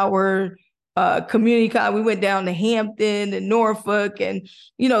 Howard, community college. We went down to Hampton and Norfolk and,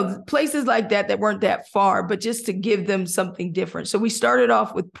 places like that weren't that far, but just to give them something different. So we started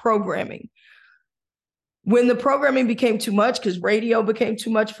off with programming. When the programming became too much, because radio became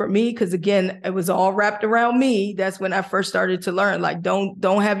too much for me, because again, it was all wrapped around me. That's when I first started to learn, like, don't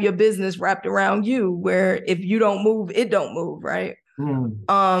have your business wrapped around you, where if you don't move, it don't move, right?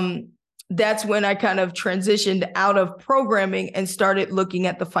 That's when I kind of transitioned out of programming and started looking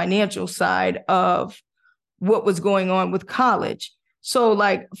at the financial side of what was going on with college. So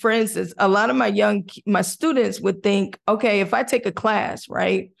like, for instance, a lot of my students would think, okay, if I take a class,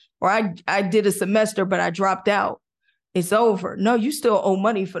 right? Or I did a semester, but I dropped out, it's over. No, you still owe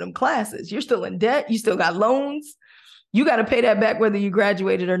money for them classes. You're still in debt. You still got loans. You got to pay that back whether you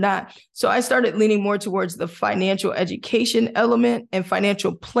graduated or not. So I started leaning more towards the financial education element and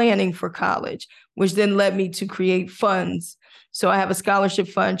financial planning for college, which then led me to create funds. So I have a scholarship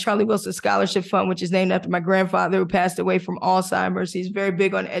fund, Charlie Wilson Scholarship Fund, which is named after my grandfather who passed away from Alzheimer's. He's very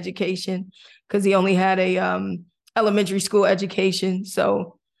big on education because he only had a elementary school education.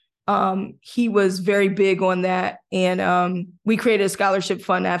 So he was very big on that. And we created a scholarship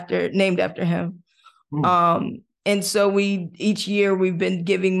fund named after him. And so each year we've been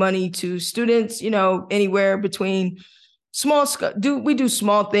giving money to students, anywhere between we do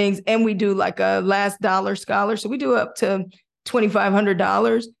small things, and we do like a last dollar scholar. So we do up to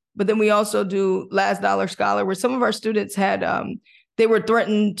 $2,500, but then we also do last dollar scholar, where some of our students had, they were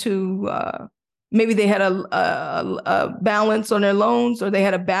threatened to, maybe they had a balance on their loans, or they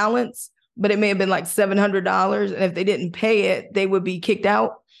had a balance, but it may have been like $700. And if they didn't pay it, they would be kicked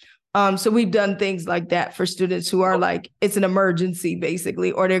out. So we've done things like that for students who are like, it's an emergency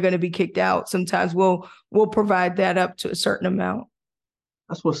basically, or they're going to be kicked out. Sometimes we'll provide that up to a certain amount.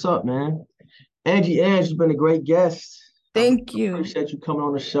 That's what's up, man. Angie has been a great guest. Thank you. I appreciate you coming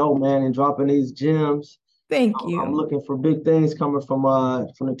on the show, man, and dropping these gems. Thank you. I'm looking for big things coming from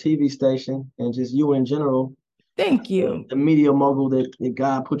the TV station and just you in general. Thank you. The media mogul that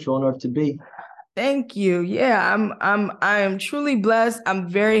God put you on earth to be. Thank you. Yeah, I am truly blessed. I'm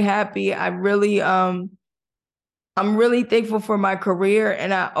very happy. I'm really thankful for my career,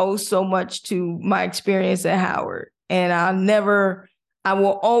 and I owe so much to my experience at Howard. And I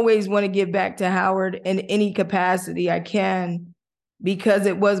will always want to give back to Howard in any capacity I can, because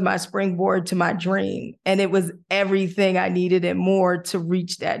it was my springboard to my dream. And it was everything I needed and more to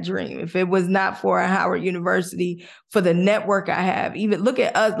reach that dream. If it was not for Howard University, for the network I have, even look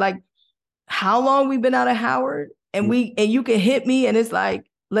at us, like how long we've been out of Howard, and you can hit me and it's like,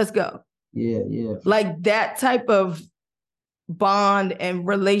 let's go. Yeah. Like that type of bond and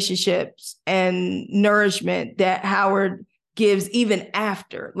relationships and nourishment that Howard gives, even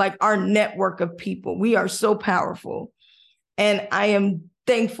after, like our network of people, we are so powerful. And I am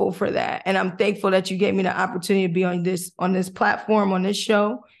thankful for that. And I'm thankful that you gave me the opportunity to be on this platform, on this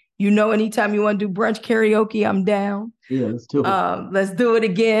show. Anytime you want to do brunch karaoke, I'm down. Yeah, let's do it. Let's do it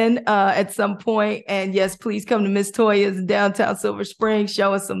again at some point. And yes, please come to Miss Toya's in downtown Silver Spring.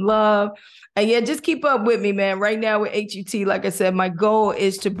 Show us some love. And yeah, just keep up with me, man. Right now with HUT, like I said, my goal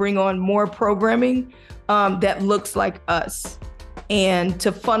is to bring on more programming that looks like us, and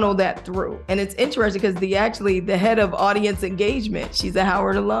to funnel that through. And it's interesting because the head of audience engagement, she's a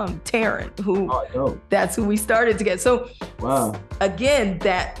Howard alum, Taryn, that's who we started to get. So wow. Again,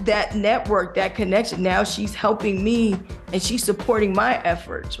 that network, that connection, now she's helping me and she's supporting my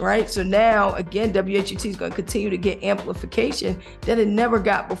efforts, right? So now again, WHUT is going to continue to get amplification that it never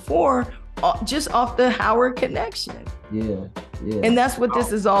got before, just off the Howard connection. Yeah. And that's what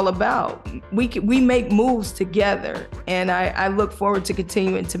this is all about. We make moves together, and I look forward to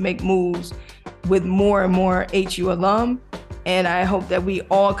continuing to make moves with more and more HU alum. And I hope that we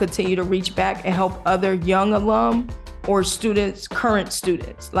all continue to reach back and help other young alum or students, current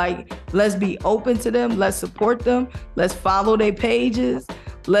students. Like, let's be open to them. Let's support them. Let's follow their pages.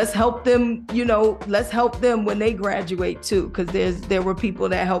 Let's help them, let's help them when they graduate too, because there were people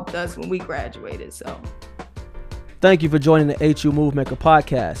that helped us when we graduated. So thank you for joining the HU Move Maker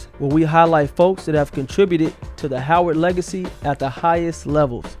podcast, where we highlight folks that have contributed to the Howard legacy at the highest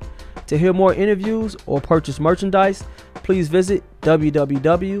levels. To hear more interviews or purchase merchandise, please visit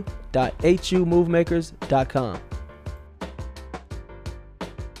www.humovemakers.com.